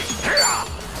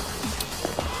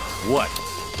 What?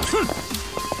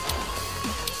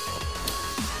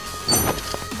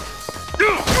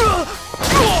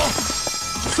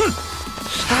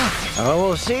 Oh,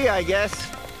 we'll see, I guess.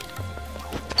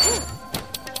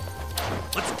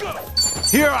 Let's go!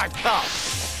 Here I come!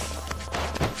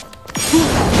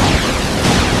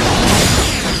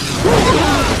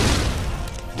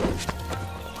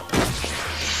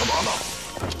 Come on up.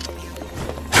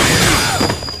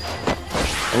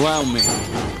 Allow me.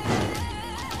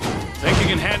 Think you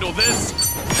can handle this?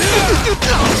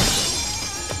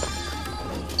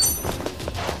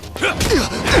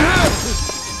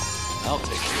 I'll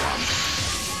take you on.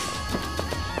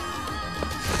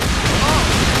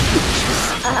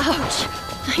 Ouch.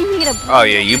 I need a break. Oh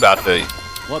yeah, you about to.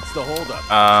 What's the holdup?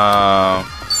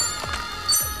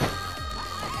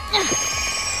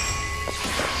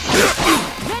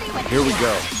 Here we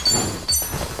go.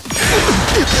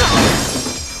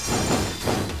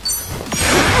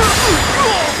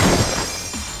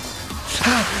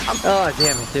 Oh,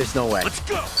 damn it, there's no way. Let's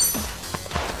go!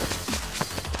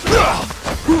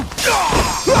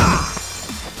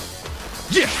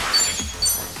 Yeah!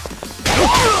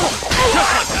 Just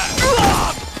like that!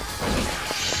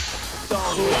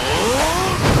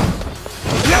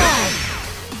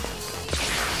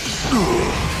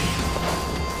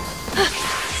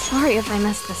 sorry if I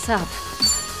messed this up.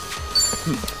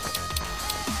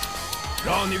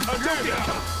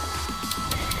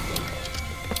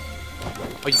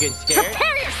 Are you getting scared?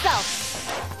 Prepare yourself!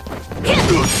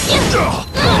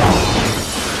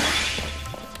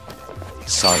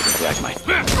 Sorry to drag my...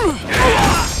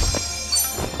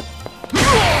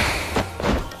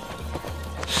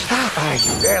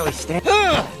 You barely stand.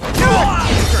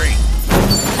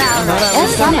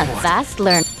 I'm a fast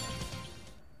learner.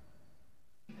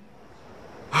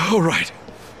 All right.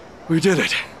 We did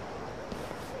it.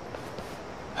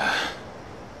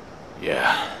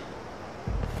 Yeah.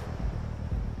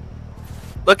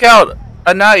 Look out!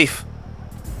 A knife!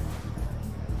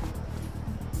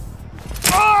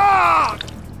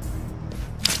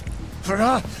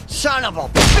 Son of a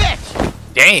bitch!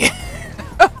 Dang!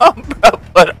 I'm gonna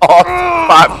put all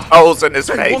 5 toes in his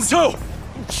face. Wong-To!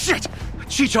 Shit!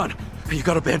 Chi-chan, you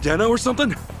got a bandana or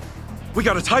something? We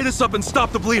gotta tie this up and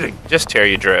stop the bleeding. Just tear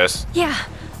your dress. Yeah,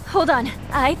 hold on.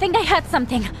 I think I had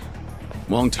something.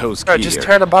 Wong-To's Bro, key just here.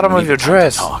 tear the bottom We of need your time to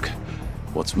dress. Talk.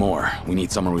 What's more, we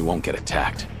need somewhere we won't get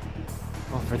attacked.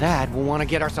 Well, for that, we'll want to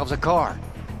get ourselves a car.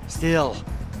 Still,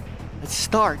 let's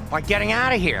start by getting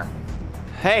out of here.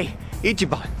 Hey,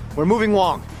 Ichiban, we're moving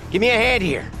Wong. Give me a hand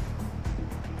here.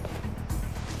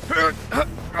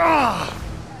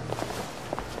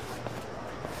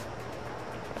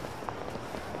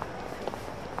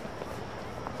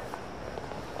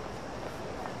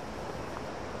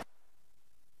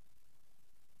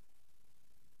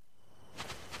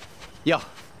 Yo,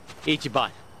 Ichiban,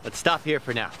 let's stop here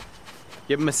for now.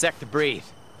 Give him a sec to breathe.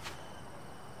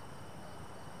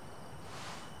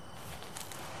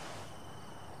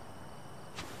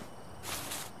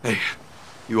 Hey,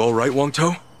 you all right, Wong-To?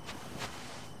 I'm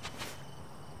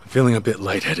feeling a bit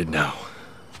lightheaded now.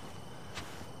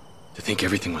 To think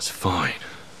everything was fine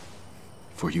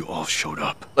before you all showed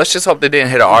up. Let's just hope they didn't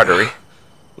hit an artery.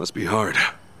 Must be hard.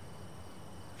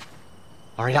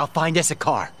 All right, I'll find us a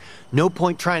car. No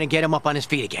point trying to get him up on his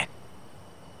feet again.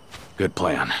 Good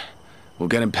plan. We'll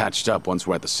get him patched up once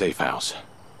we're at the safe house.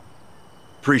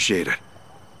 Appreciate it.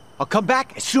 I'll come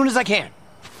back as soon as I can.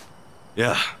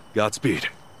 Yeah, Godspeed.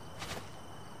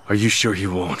 Are you sure he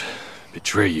won't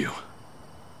betray you?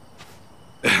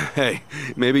 Hey,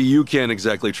 maybe you can't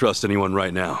exactly trust anyone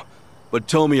right now, but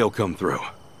Tomio'll come through.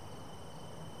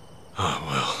 Oh,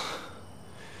 well.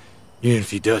 Even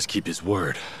if he does keep his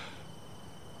word,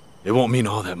 it won't mean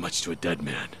all that much to a dead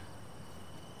man.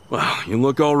 Well, you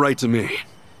look all right to me.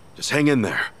 Just hang in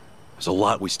there. There's a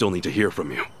lot we still need to hear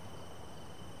from you.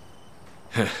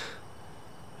 And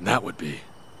that would be?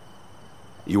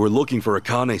 You were looking for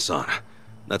Akane-san.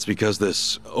 That's because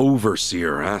this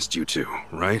overseer asked you to,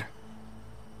 right?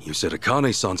 You said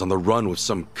Akane-san's on the run with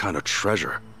some kind of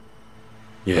treasure.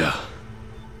 Yeah.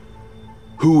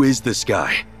 Who is this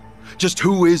guy? Just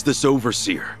who is this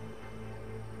overseer?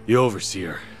 The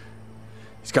overseer.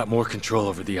 He's got more control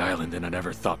over the island than I'd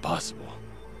ever thought possible.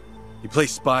 He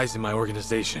placed spies in my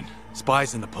organization,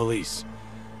 spies in the police.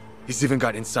 He's even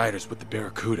got insiders with the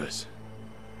Barracudas.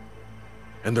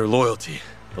 And their loyalty,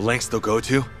 the lengths they'll go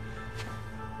to,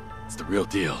 it's the real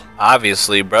deal.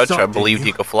 Obviously, bro, I believed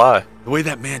he could fly. The way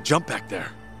that man jumped back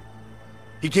there.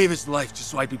 He gave his life just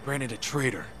so I'd be branded a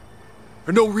traitor.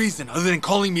 For no reason other than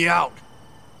calling me out.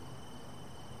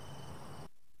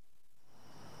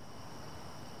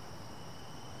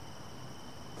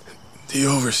 The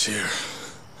overseer.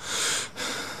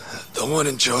 The one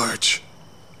in charge.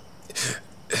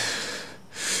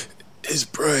 Is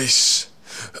Bryce.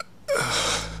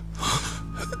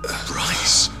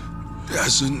 Bryce?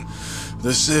 As in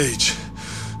the sage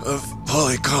of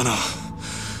Polycana.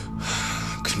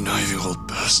 Conniving old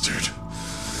bastard.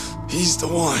 He's the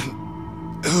one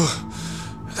who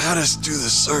had us do the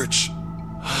search.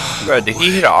 Bro, did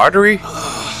he hit an artery?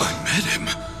 I met him.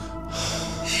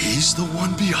 He's the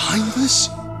one behind this?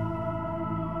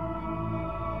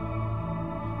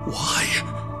 Why?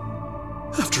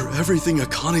 After everything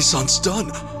Akane-san's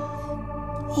done,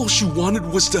 all she wanted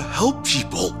was to help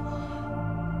people.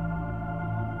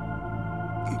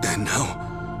 And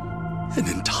now, an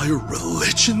entire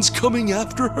religion's coming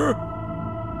after her?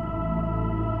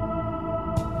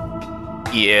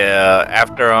 Yeah,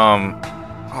 after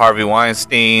Harvey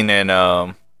Weinstein and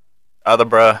other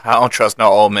bruh, I don't trust no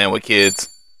old man with kids.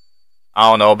 I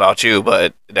don't know about you,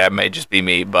 but that may just be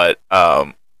me. But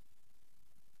no,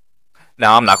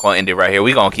 I'm not gonna end it right here.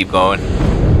 We gonna keep going.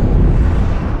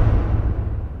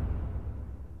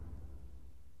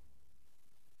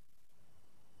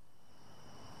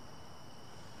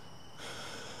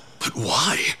 But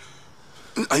why?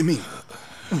 I mean,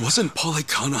 wasn't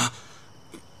Polycana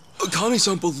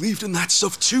Akane-san believed in that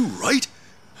stuff too, right?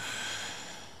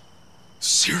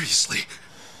 Seriously,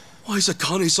 why is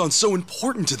Akane-san so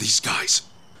important to these guys?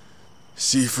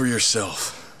 See for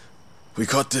yourself. We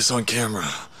caught this on camera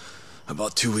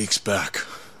about 2 weeks back.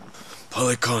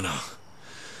 Palikana.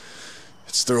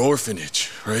 It's their orphanage,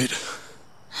 right?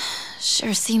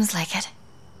 Sure seems like it.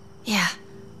 Yeah.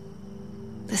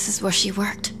 This is where she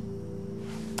worked.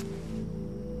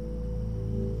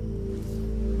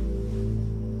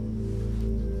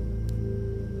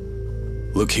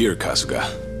 Look here, Kasuga.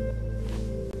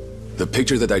 The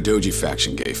picture that Daidoji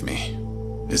faction gave me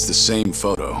is the same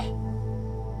photo.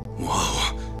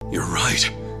 Whoa, you're right.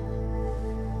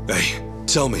 Hey,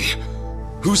 tell me,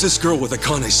 who's this girl with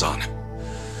Akane-san?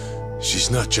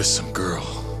 She's not just some girl.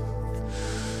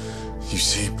 You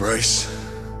see, Bryce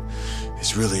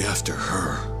is really after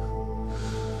her.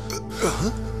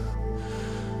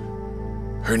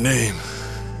 Her name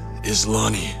is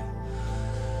Lonnie.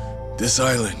 This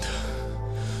island,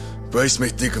 Bryce may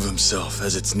think of himself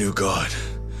as its new god,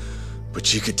 but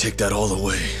she could take that all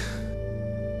away.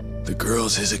 The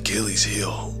girl's his Achilles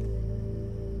heel.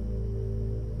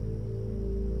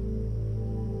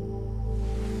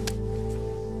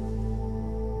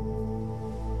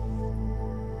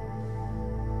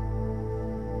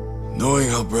 Knowing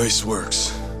how Bryce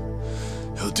works,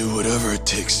 he'll do whatever it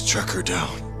takes to track her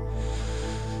down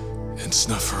and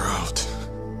snuff her out.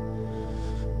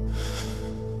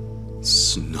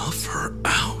 Snuff her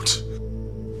out?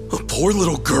 A poor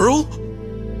little girl?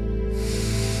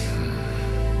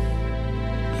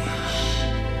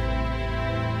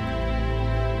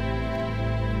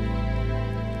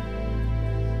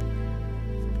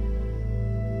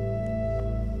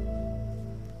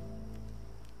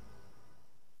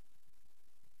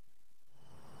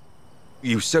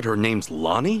 You said her name's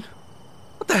Lonnie?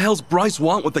 What the hell's Bryce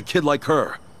want with a kid like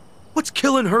her? What's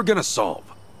killing her gonna solve?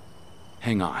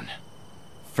 Hang on.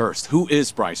 First, who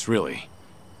is Bryce, really?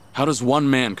 How does one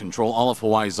man control all of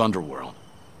Hawaii's underworld?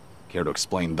 Care to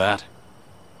explain that?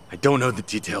 I don't know the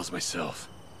details myself.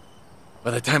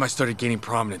 By the time I started gaining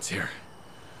prominence here,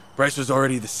 Bryce was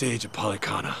already the sage of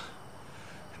Palikana,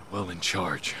 and well in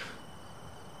charge.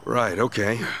 Right,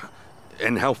 okay.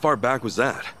 And how far back was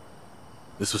that?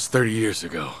 This was 30 years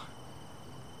ago.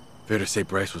 Fair to say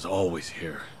Bryce was always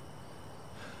here.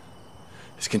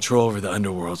 His control over the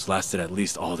underworlds lasted at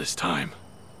least all this time.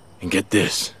 And get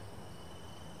this.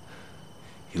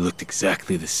 He looked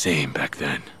exactly the same back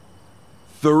then.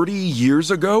 30 years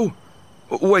ago?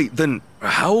 Wait, then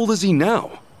how old is he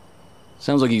now?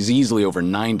 Sounds like he's easily over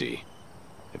 90.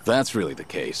 If that's really the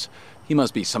case, he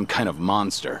must be some kind of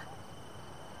monster.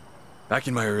 Back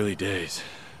in my early days,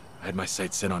 I had my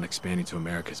sights set on expanding to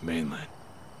America's mainland.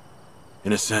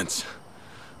 In a sense,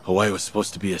 Hawaii was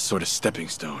supposed to be a sort of stepping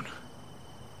stone.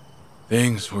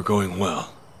 Things were going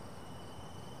well.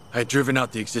 I had driven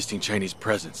out the existing Chinese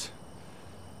presence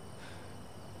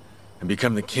and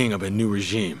become the king of a new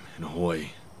regime in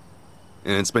Hawaii.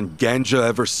 And it's been ganja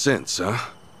ever since, huh?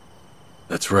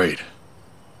 That's right.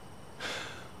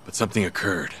 But something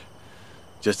occurred,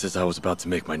 just as I was about to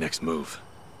make my next move.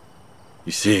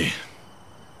 You see,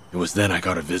 it was then I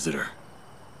got a visitor.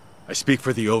 I speak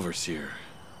for the Overseer.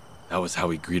 That was how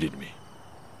he greeted me.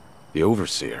 The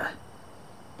Overseer?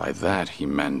 By that, he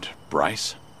meant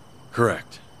Bryce?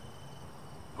 Correct.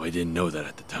 Though I didn't know that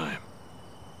at the time.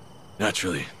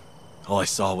 Naturally, all I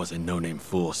saw was a no-name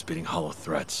fool spitting hollow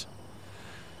threats.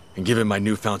 And given my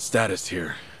newfound status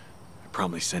here, I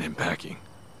promptly sent him packing.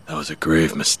 That was a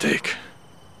grave mistake.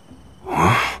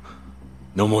 Huh?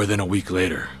 No more than a week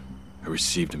later, I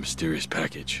received a mysterious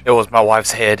package. It was my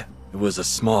wife's head. It was a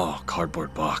small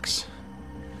cardboard box.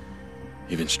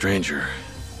 Even stranger,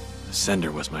 the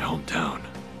sender was my hometown.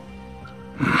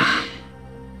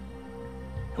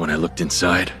 When I looked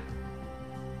inside,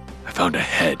 I found a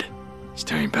head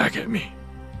staring back at me.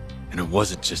 And it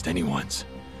wasn't just anyone's.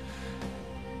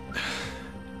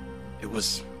 It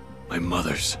was my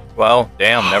mother's. Well,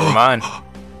 damn, never mind.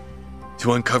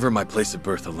 To uncover my place of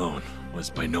birth alone was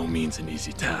by no means an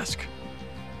easy task.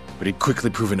 But he'd quickly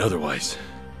proven otherwise.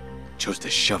 Chose to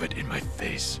shove it in my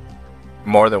face.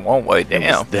 More than one way, It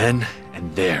damn. was then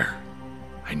and there,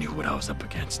 I knew what I was up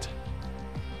against.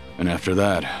 And after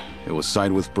that, it was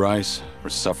side with Bryce or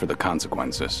suffer the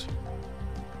consequences.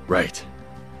 Right.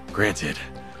 Granted,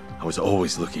 I was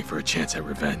always looking for a chance at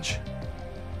revenge.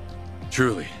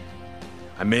 Truly,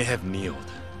 I may have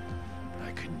kneeled, but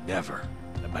I could never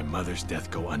let my mother's death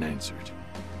go unanswered.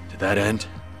 To that end,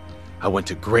 I went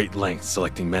to great lengths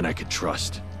selecting men I could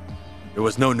trust. There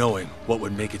was no knowing what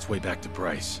would make its way back to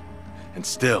Bryce. And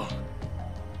still...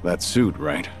 That suit,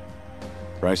 right?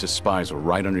 Bryce's spies were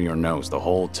right under your nose the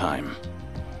whole time.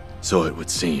 So it would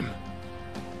seem.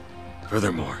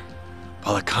 Furthermore,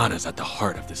 Palikana's at the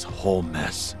heart of this whole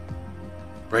mess.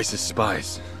 Bryce's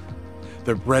spies,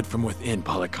 they're bred from within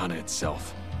Palikana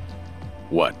itself.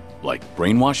 What, like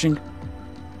brainwashing?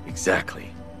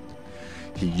 Exactly.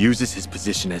 He uses his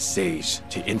position as sage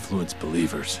to influence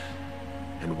believers.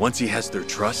 And once he has their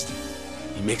trust,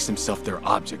 he makes himself their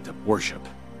object of worship.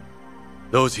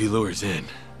 Those he lures in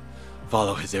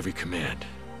follow his every command.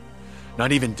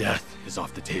 Not even death is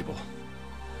off the table,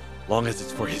 long as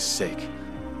it's for his sake.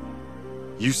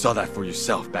 You saw that for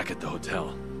yourself back at the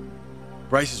hotel.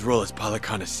 Bryce's role as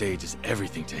Palikana sage is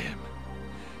everything to him.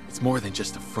 It's more than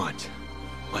just a front,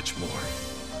 much more.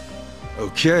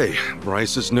 Okay,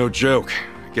 Bryce is no joke.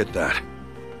 I get that.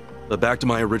 But back to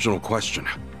my original question.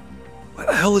 Why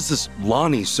the hell is this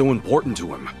Lonnie so important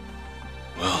to him?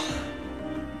 Well,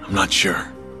 I'm not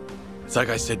sure. It's like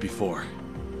I said before.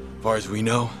 As far as we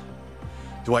know,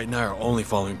 Dwight and I are only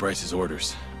following Bryce's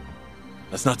orders.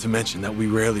 That's not to mention that we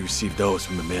rarely receive those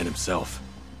from the man himself.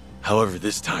 However,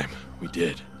 this time, we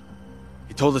did.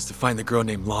 He told us to find the girl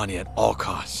named Lonnie at all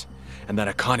costs, and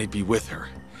that Akane'd be with her.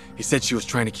 He said she was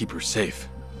trying to keep her safe.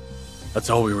 That's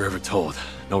all we were ever told,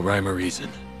 no rhyme or reason.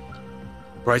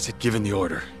 Bryce had given the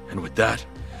order, and with that,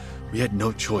 we had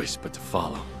no choice but to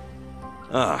follow.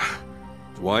 Ah,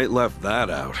 Dwight left that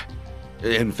out.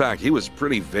 In fact, he was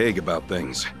pretty vague about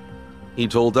things. He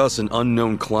told us an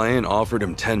unknown client offered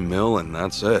him 10 mil and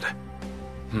that's it.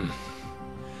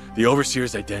 The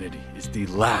Overseer's identity is the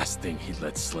last thing he'd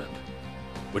let slip.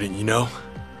 Wouldn't you know?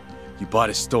 You bought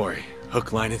his story,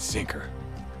 hook, line, and sinker.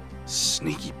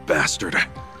 Sneaky bastard.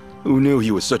 Who knew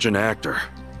he was such an actor?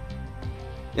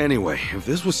 Anyway, if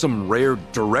this was some rare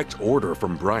direct order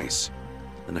from Bryce,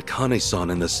 then Akane-san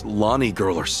and this Lonnie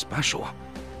girl are special.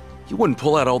 He wouldn't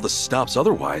pull out all the stops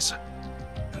otherwise.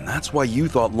 And that's why you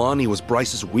thought Lonnie was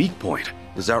Bryce's weak point.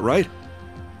 Is that right?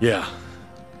 Yeah.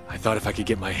 I thought if I could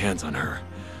get my hands on her,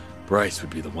 Bryce would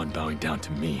be the one bowing down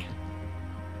to me.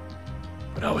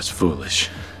 But I was foolish.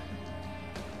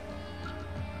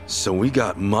 So we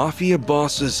got mafia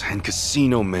bosses and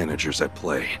casino managers at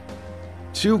play.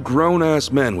 Two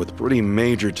grown-ass men with pretty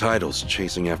major titles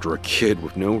chasing after a kid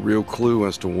with no real clue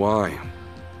as to why.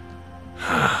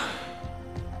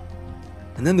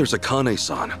 And then there's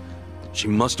Akane-san. She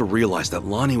must have realized that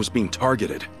Lonnie was being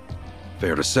targeted.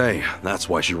 Fair to say, that's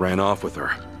why she ran off with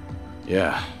her.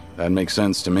 Yeah, that makes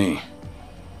sense to me.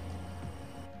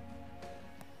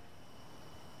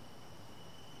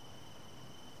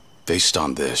 Based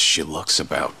on this, she looks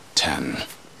about 10.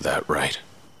 That right?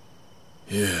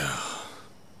 Yeah.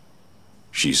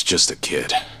 She's just a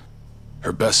kid.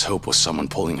 Her best hope was someone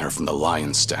pulling her from the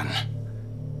lion's den.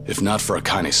 If not for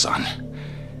Akane-san,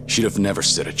 she'd have never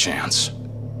stood a chance.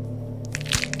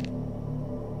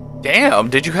 Damn,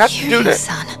 did you have to do that?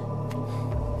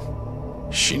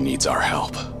 She needs our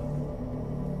help.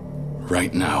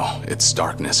 Right now, it's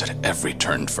darkness at every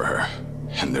turn for her,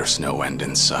 and there's no end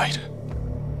in sight.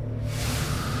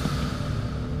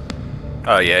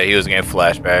 Oh yeah, he was getting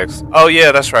flashbacks. Oh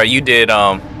yeah, that's right. You did,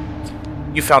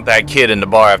 you found that kid in the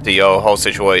bar after your whole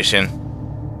situation.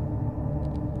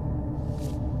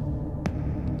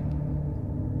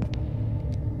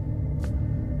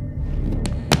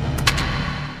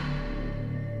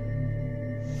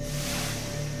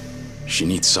 She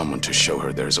needs someone to show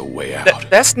her there's a way out.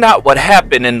 That's not what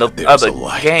happened in the other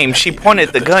game. She pointed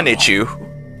the gun at you.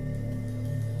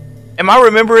 Am I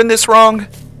remembering this wrong?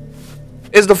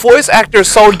 Is the voice actor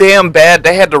so damn bad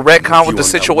they had to retcon with the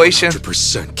situation?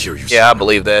 100% curious. Yeah, I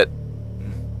believe that.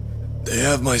 They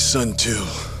have my son too.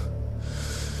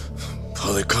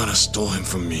 Palikana stole him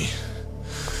from me.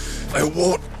 I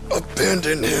won't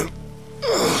abandon him.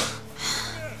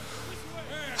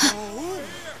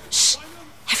 Shh!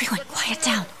 Everyone, quiet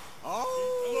down.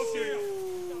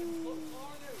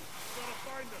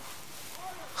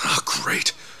 Oh,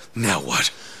 great. Now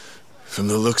what? From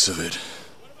the looks of it,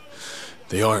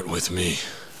 they aren't with me.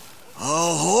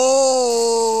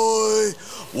 Ahoy!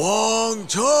 Wong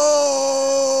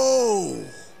To!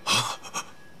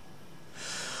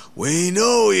 We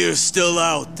know you're still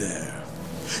out there.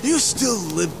 You're still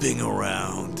limping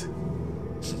around.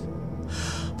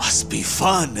 Must be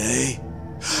fun, eh?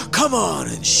 Come on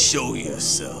and show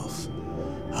yourself.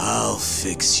 I'll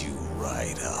fix you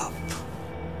right up.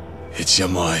 It's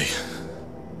Yamai.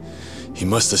 He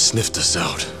must have sniffed us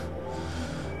out.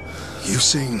 You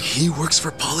saying he works for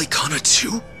Palikana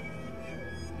too?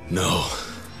 No.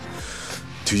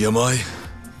 To Yamai,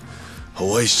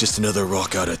 Hawaii's just another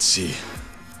rock out at sea.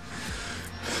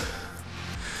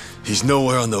 He's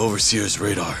nowhere on the Overseer's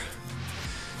radar.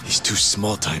 He's too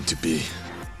small-time to be.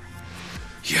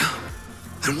 Yeah?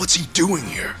 And what's he doing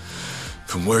here?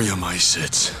 From where Yamai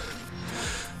sits,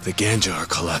 the Ganja are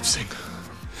collapsing.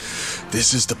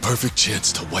 This is the perfect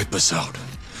chance to wipe us out.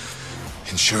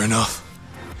 And sure enough,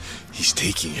 he's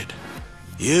taking it.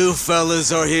 You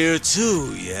fellas are here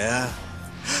too, yeah?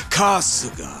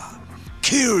 Kasuga,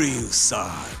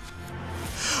 Kiryu-san.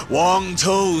 Wong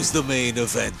To's the main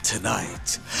event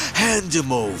tonight. Hand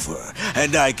him over,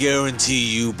 and I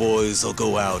guarantee you boys will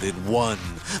go out in 1,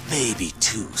 maybe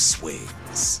 2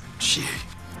 swings. Gee,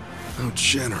 how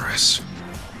generous.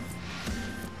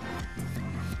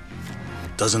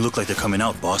 Doesn't look like they're coming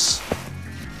out, boss.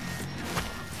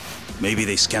 Maybe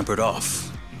they scampered off.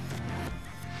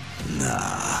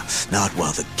 Nah, not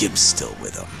while the Gimp's still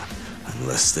with them.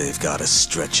 Unless they've got a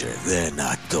stretcher, they're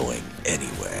not going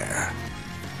anywhere.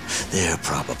 They're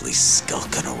probably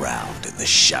skulking around in the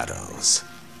shadows.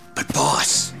 But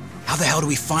boss, how the hell do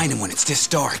we find him when it's this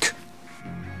dark?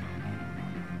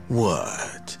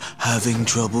 What? Having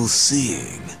trouble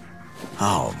seeing?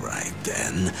 All right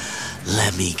then,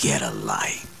 let me get a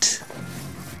light.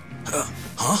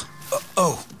 Huh?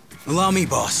 Oh, allow me,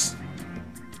 boss.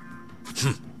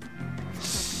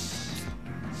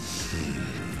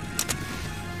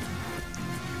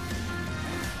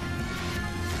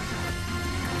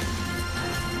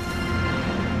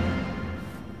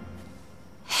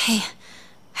 Hey,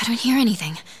 I don't hear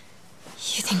anything.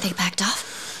 You think they backed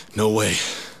off? No way.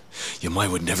 Yamai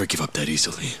would never give up that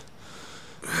easily.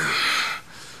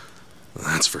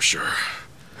 That's for sure.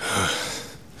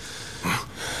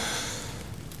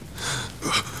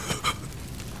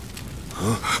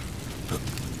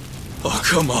 Oh,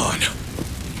 come on.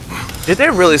 Did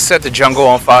they really set the jungle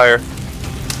on fire?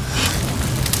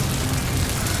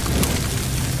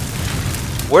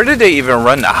 Where did they even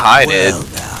run to hide it? Now,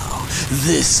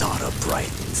 this ought to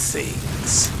brighten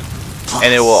things. Plus,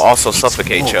 and it will also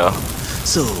suffocate you.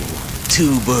 So,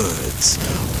 2 birds,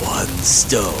 1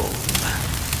 stone.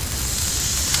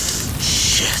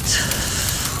 Shit.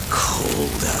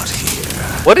 Cold out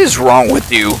here. What is wrong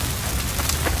with you?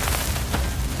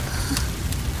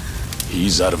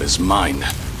 He's out of his mind.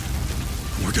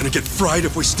 We're gonna get fried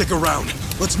if we stick around.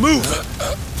 Let's move!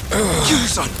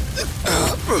 Kiryu-san!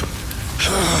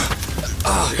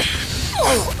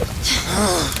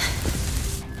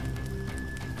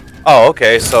 Oh,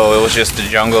 okay, so it was just the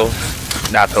jungle.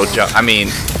 Not the jungle. I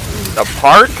mean, the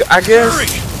park, I guess? Hurry!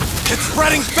 It's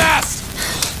spreading fast!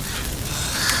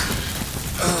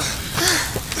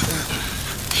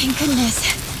 Thank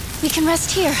goodness. We can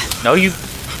rest here. No, you...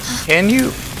 Can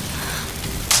you?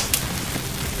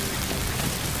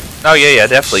 Oh, yeah,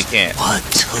 definitely can't. What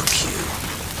took you?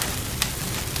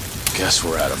 Guess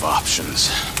we're out of options.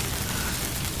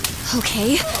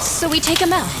 Okay, so we take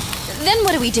him out. Then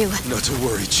what do we do? Not to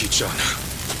worry, Chi-chan.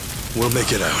 We'll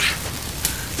make it out.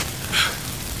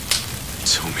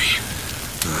 Tommy,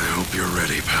 I hope you're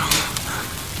ready, pal.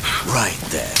 Right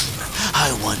then.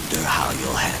 I wonder how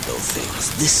you'll handle things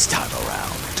this time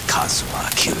around, Kazuma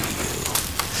Kiryu.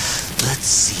 Let's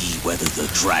see whether the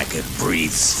dragon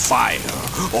breathes fire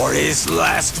or his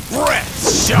last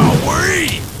breath, shall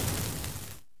we?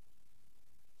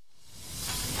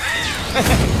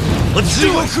 Let's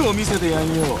do it!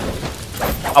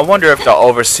 I wonder if the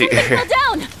overseer...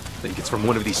 down! I think it's from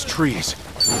one of these trees.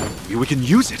 Maybe we can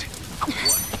use it.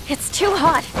 It's too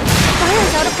hot.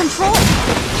 Fire's out of control.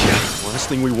 Yeah, last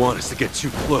thing we want is to get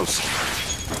too close.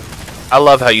 I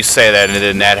love how you say that and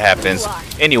then that happens.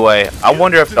 Anyway, I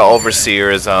wonder if the overseer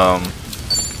is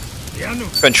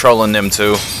controlling them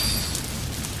too.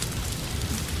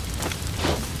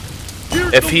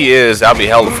 If he is, that'll be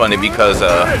hella funny because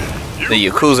the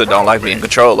Yakuza don't like being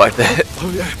controlled like that. Oh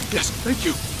yeah, yes, thank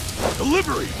you.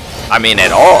 Delivery. I mean,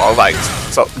 at all. Like,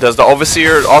 so does the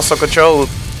overseer also control?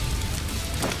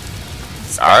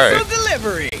 All right.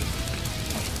 Delivery.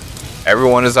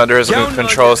 Everyone is under his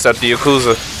control except the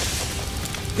Yakuza.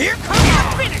 Here comes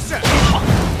our finisher.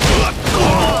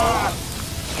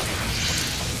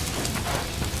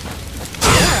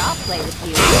 Sure, I'll play with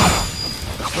you.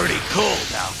 Pretty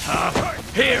cold out, huh?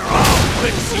 Here, I'll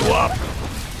fix you up.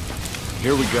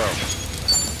 Here we go.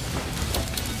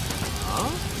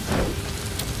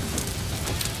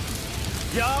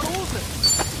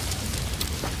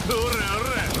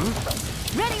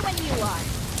 Ready when you are.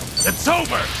 It's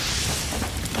over.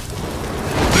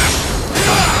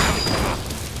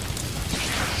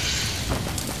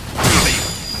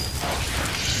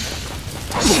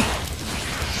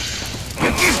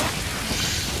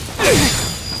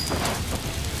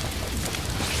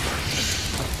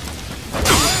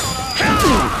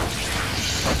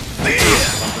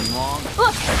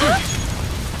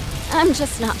 I'm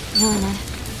just not feeling it.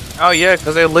 Oh yeah,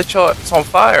 because they lit your ass on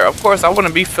fire. Of course, I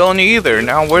wouldn't be feeling it either.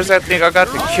 Now, where's that thing I got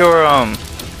to cure,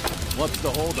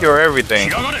 cure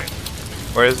everything?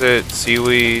 Where is it?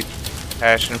 Seaweed,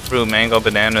 passion fruit, mango,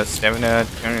 banana, stamina.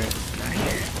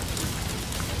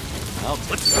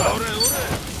 Let's go.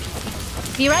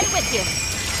 Be right with you.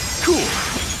 Cool.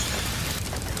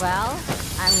 Well,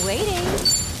 I'm waiting.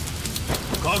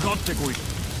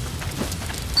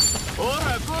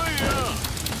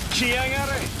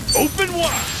 Open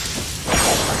wide.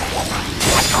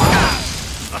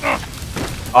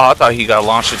 Oh, I thought he got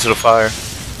launched into the fire.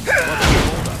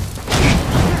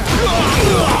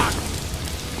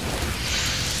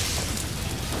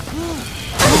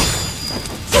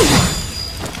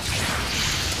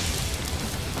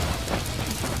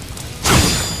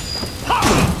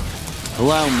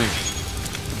 Allow me.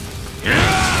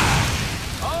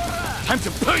 Time to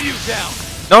put you down.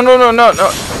 No.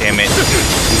 Damn it.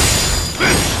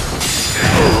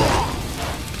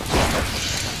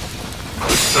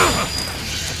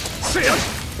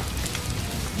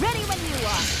 Ready when you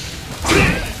are.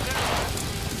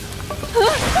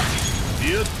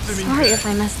 Sorry if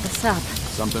I messed this up.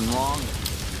 Something wrong?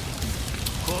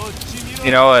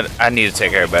 You know what? I need to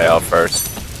take everybody out first.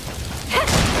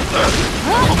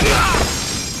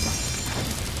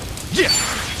 Yeah.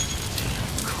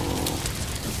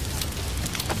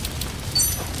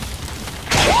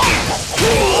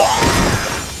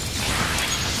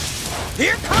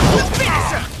 Here comes the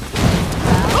finisher.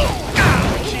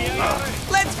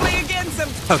 Let's play again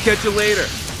sometime. I'll catch you later.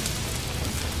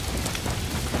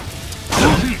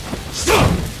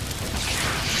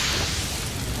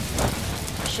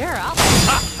 Sure, I'll.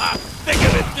 Think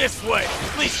of it this way.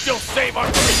 At least still save our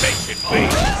cremation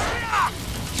fees.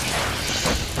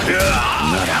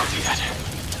 Not out yet.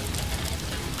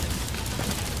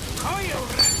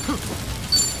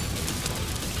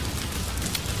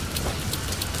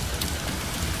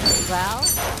 Well,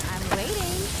 I'm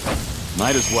waiting.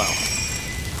 Might as well.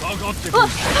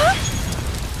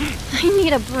 I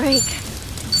need a break.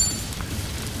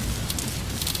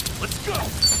 Let's go.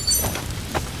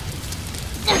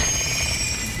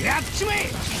 Catch me.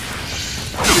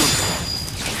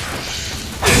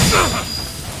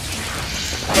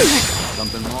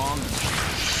 Something wrong?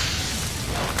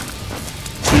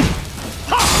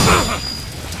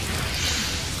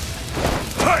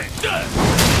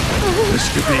 This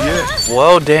could be it.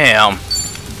 Well, damn.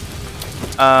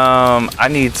 I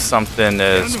need something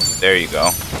that's... There you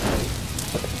go.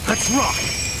 Let's rock.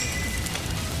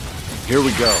 Here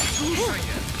we go.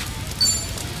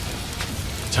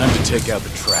 Time to take out the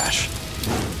trash.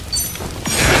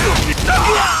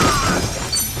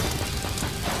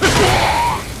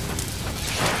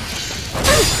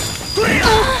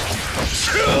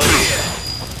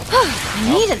 I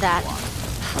needed that.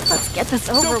 Let's get this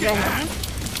over with.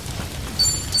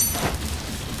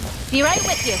 Be right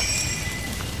with you.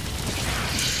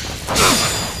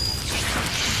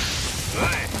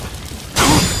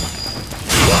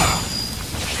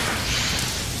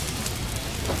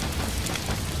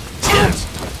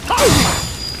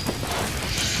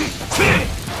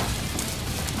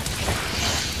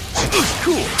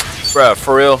 Cool. Bruh,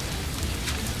 for real?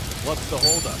 What's the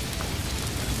holdup?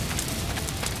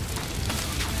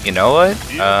 You know what?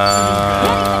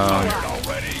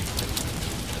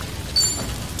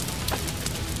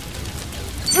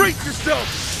 Brace yourself.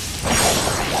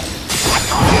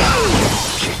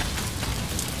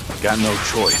 Got no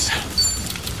choice.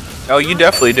 Oh, you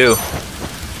definitely do.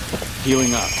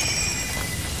 Healing up.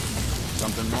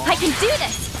 Something wrong? I can do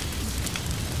this.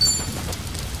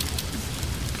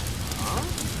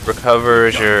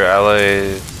 Recovers your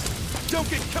allies. Don't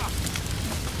get caught.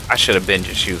 I should have been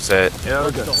just used that. Yeah,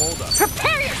 okay.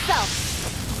 Prepare yourself.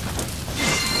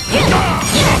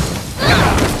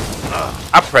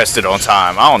 I pressed it on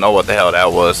time. I don't know what the hell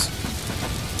that was.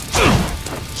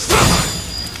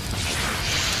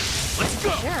 Let's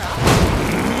go.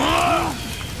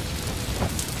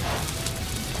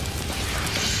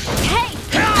 Hey.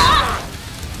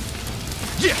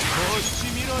 Yeah.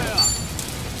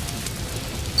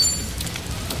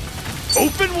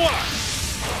 Open wide.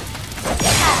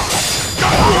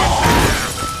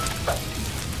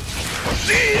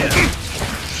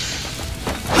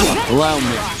 Allow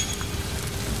me.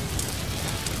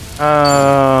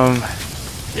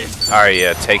 Alright,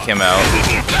 yeah, take him out.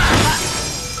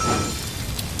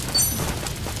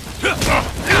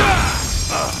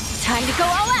 Time to go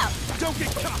all out. Don't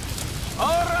get caught.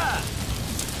 All right.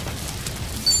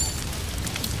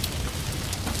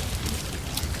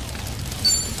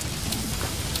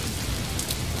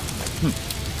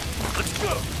 Let's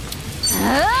go.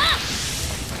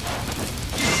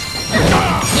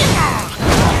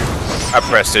 I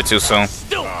pressed it too soon.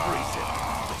 Still freezing.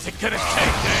 What's it gonna take,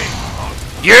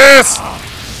 eh? Yes!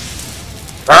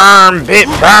 Burn, bit,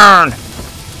 burn!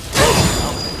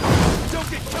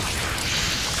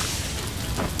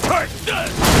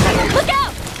 Look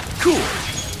out! Cool.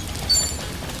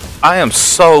 I am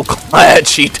so glad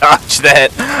she dodged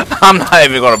that. I'm not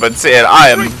even gonna pretend. I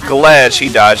am glad she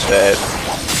dodged that.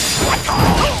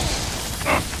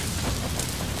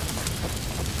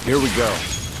 Here we go.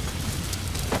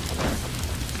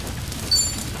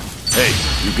 Hey,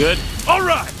 you good? All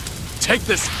right. Take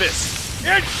this fist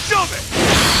and shove it.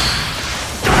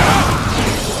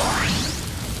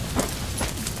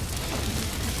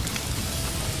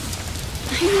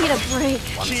 I need a break.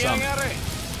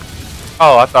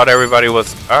 Oh, I thought everybody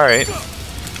was alright.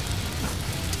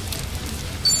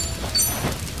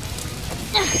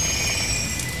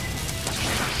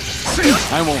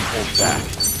 I won't hold back.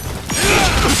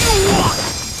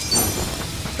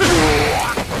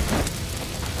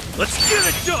 Let's get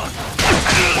it done.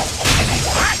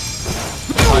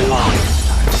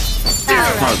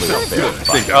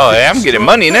 Oh, yeah, I'm getting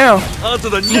money now. I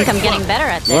think I'm getting better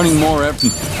at this. Learning more every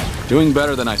doing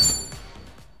better than I.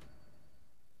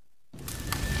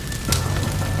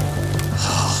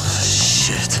 Oh,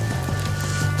 shit.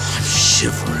 I'm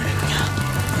shivering.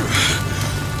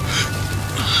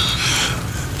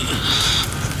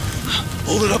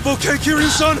 Hold it up okay,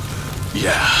 Kiryu-san?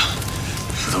 Yeah,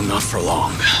 though not for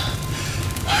long.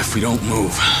 If we don't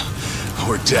move,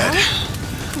 we're dead.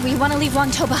 We want to leave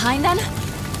Wangto behind then?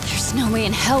 There's no way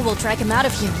in hell we'll drag him out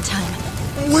of here in time.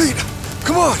 Wait!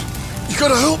 Come on! You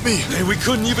gotta help me! Hey, we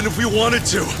couldn't even if we wanted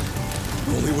to.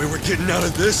 The only way we're getting out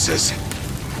of this is...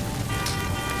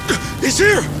 He's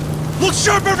here! Look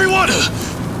sharp, everyone!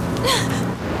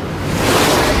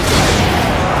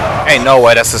 Ain't no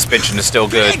way that suspension is still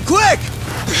good. Hey, quick!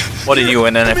 What are you,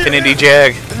 in an infinity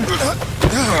jag?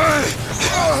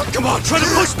 Come on, try to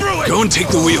push through it! Go and take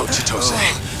the wheel, Chitose.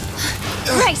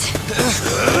 Right!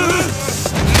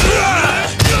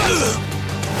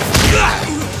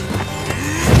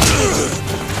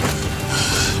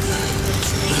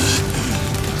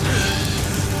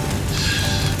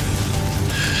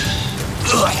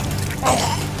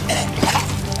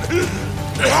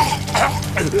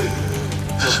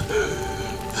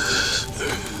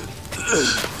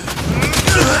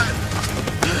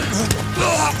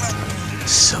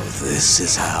 So this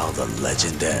is how the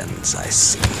legend ends, I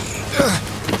see.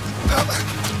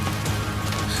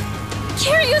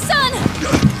 Kiryu-san!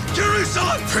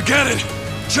 Kiryu-san! Forget it!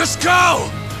 Just go!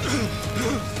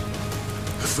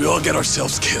 If we all get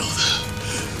ourselves killed,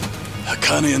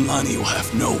 Akane and Lani will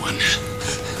have no one.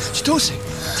 Chitose,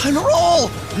 time to roll!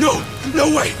 No! No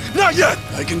way! Not yet!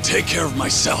 I can take care of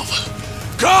myself.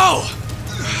 Go!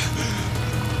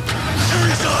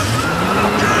 Kiryu-san!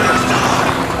 Kiryu-san!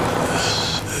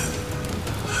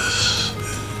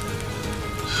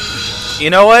 You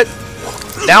know what?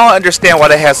 Now I understand why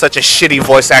they had such a shitty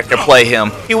voice actor play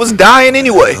him. He was dying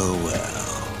anyway. Oh well.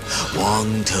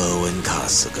 Wangto and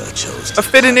Kasuga chose to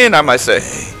fitting in, I might say.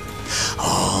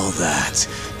 All that,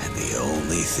 and the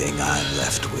only thing I'm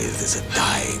left with is a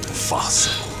dying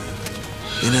fossil.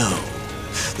 You know,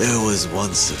 there was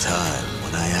once a time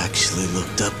when I actually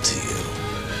looked up to you.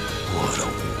 What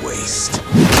a waste.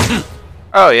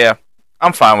 Oh yeah,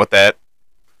 I'm fine with that.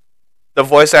 The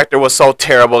voice actor was so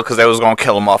terrible because they was gonna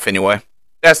kill him off anyway.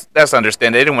 That's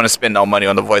understandable. They didn't want to spend no money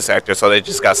on the voice actor, so they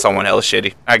just got someone else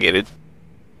shitty. I get it.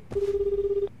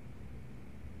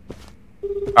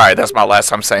 Alright, that's my last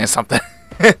time saying something.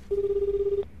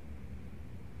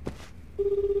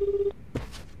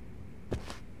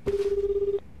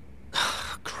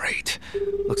 Great.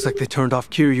 Looks like they turned off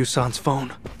Kiryu-san's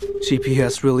phone.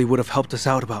 GPS really would have helped us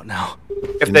out about now.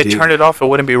 If they turned it off, it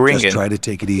wouldn't be ringing. Just try to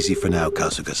take it easy for now,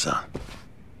 Kasuga-san.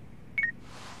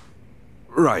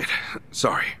 Right.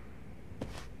 Sorry.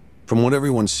 From what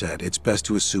everyone said, it's best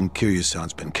to assume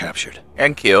Kiryu-san's been captured.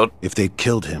 And killed. If they'd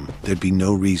killed him, there'd be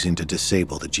no reason to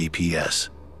disable the GPS.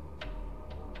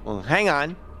 Well, hang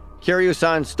on.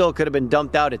 Kiryu-san still could have been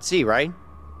dumped out at sea, right?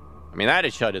 I mean,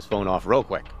 that'd shut his phone off real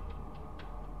quick.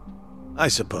 I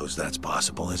suppose that's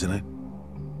possible, isn't it?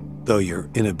 Though your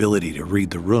inability to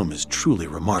read the room is truly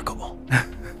remarkable.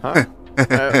 Huh?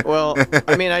 Well,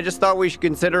 I mean, I just thought we should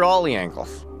consider all the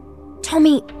angles.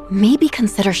 Tommy, maybe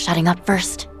consider shutting up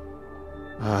first.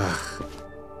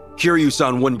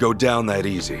 Kiryu-san wouldn't go down that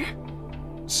easy.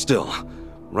 Still,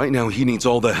 right now he needs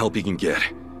all the help he can get.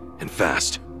 And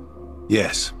fast.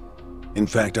 Yes. In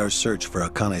fact, our search for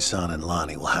Akane-san and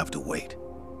Lani will have to wait.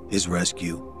 His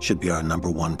rescue should be our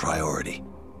 #1 priority.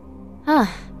 Huh.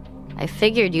 I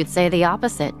figured you'd say the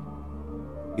opposite.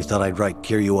 You thought I'd write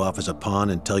Kiryu off as a pawn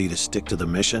and tell you to stick to the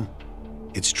mission?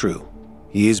 It's true.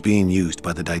 He is being used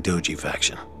by the Daidoji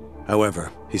faction.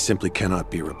 However, he simply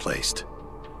cannot be replaced.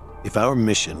 If our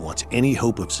mission wants any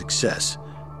hope of success,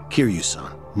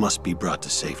 Kiryu-san must be brought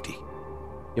to safety.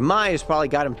 Yamaya's probably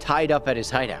got him tied up at his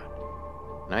hideout.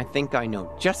 And I think I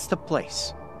know just the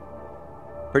place.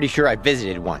 Pretty sure I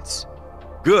visited once.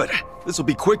 Good. This will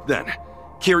be quick then.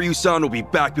 Kiryu-san will be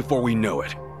back before we know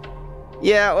it.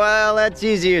 Yeah, well, that's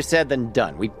easier said than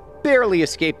done. We barely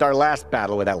escaped our last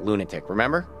battle with that lunatic,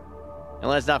 remember? And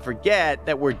let's not forget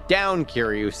that we're down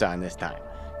Kiryu-san this time.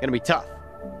 Gonna be tough.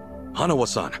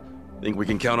 Hanawa-san, think we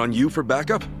can count on you for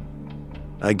backup?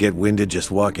 I get winded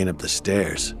just walking up the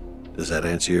stairs. Does that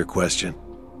answer your question?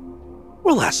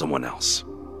 We'll ask someone else.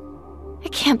 I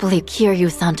can't believe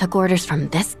Kiryu-san took orders from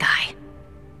this guy.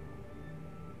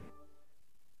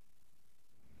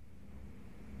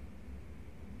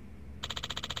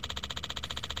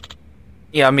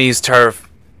 Yami's turf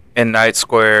in Night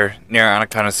Square near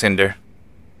Anakana Cinder.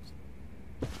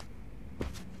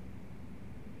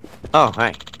 Oh,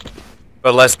 hi.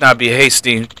 But let's not be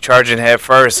hasty, charging head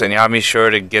first, and Yami's sure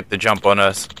to get the jump on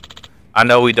us. I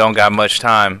know we don't got much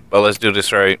time, but let's do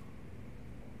this right.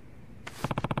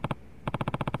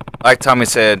 Like Tommy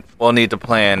said, we'll need to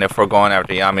plan if we're going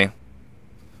after Yami.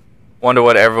 Wonder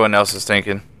what everyone else is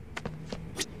thinking.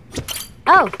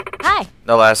 Oh, hi.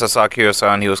 The last I saw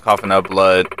Kiryu-san, he was coughing up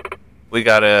blood. We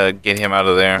gotta get him out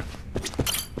of there.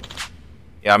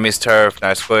 Yami's turf,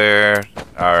 Night Square.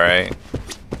 Alright.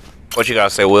 What you gotta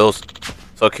say, Wills?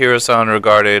 So Kiryu-san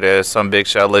regarded as some big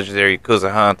shot legendary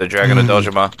Yakuza hunt, the Dragon of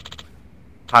Dojima.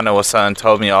 Hanawa-san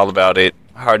told me all about it.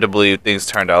 Hard to believe things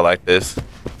turned out like this.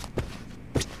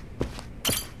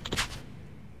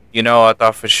 You know, I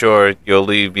thought for sure you'll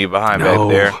leave me behind back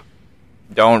there.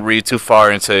 Don't read too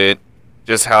far into it.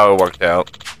 Just how it worked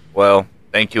out. Well,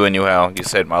 thank you anyhow. You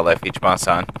saved my life,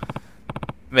 Ichiban-san.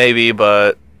 Maybe,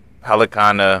 but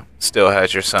Halikana still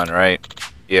has your son, right?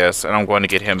 Yes, and I'm going to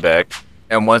get him back.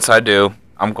 And once I do,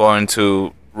 I'm going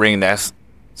to wring that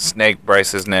snake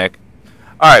Bryce's neck.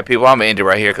 Alright, people, I'm going to end it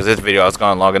right here because this video has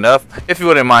gone long enough. If you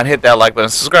wouldn't mind, hit that like button,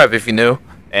 subscribe if you're new.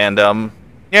 And,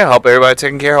 yeah, hope everybody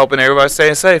taking care, hoping everybody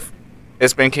staying safe.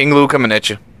 It's been King Lu coming at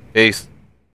you. Peace.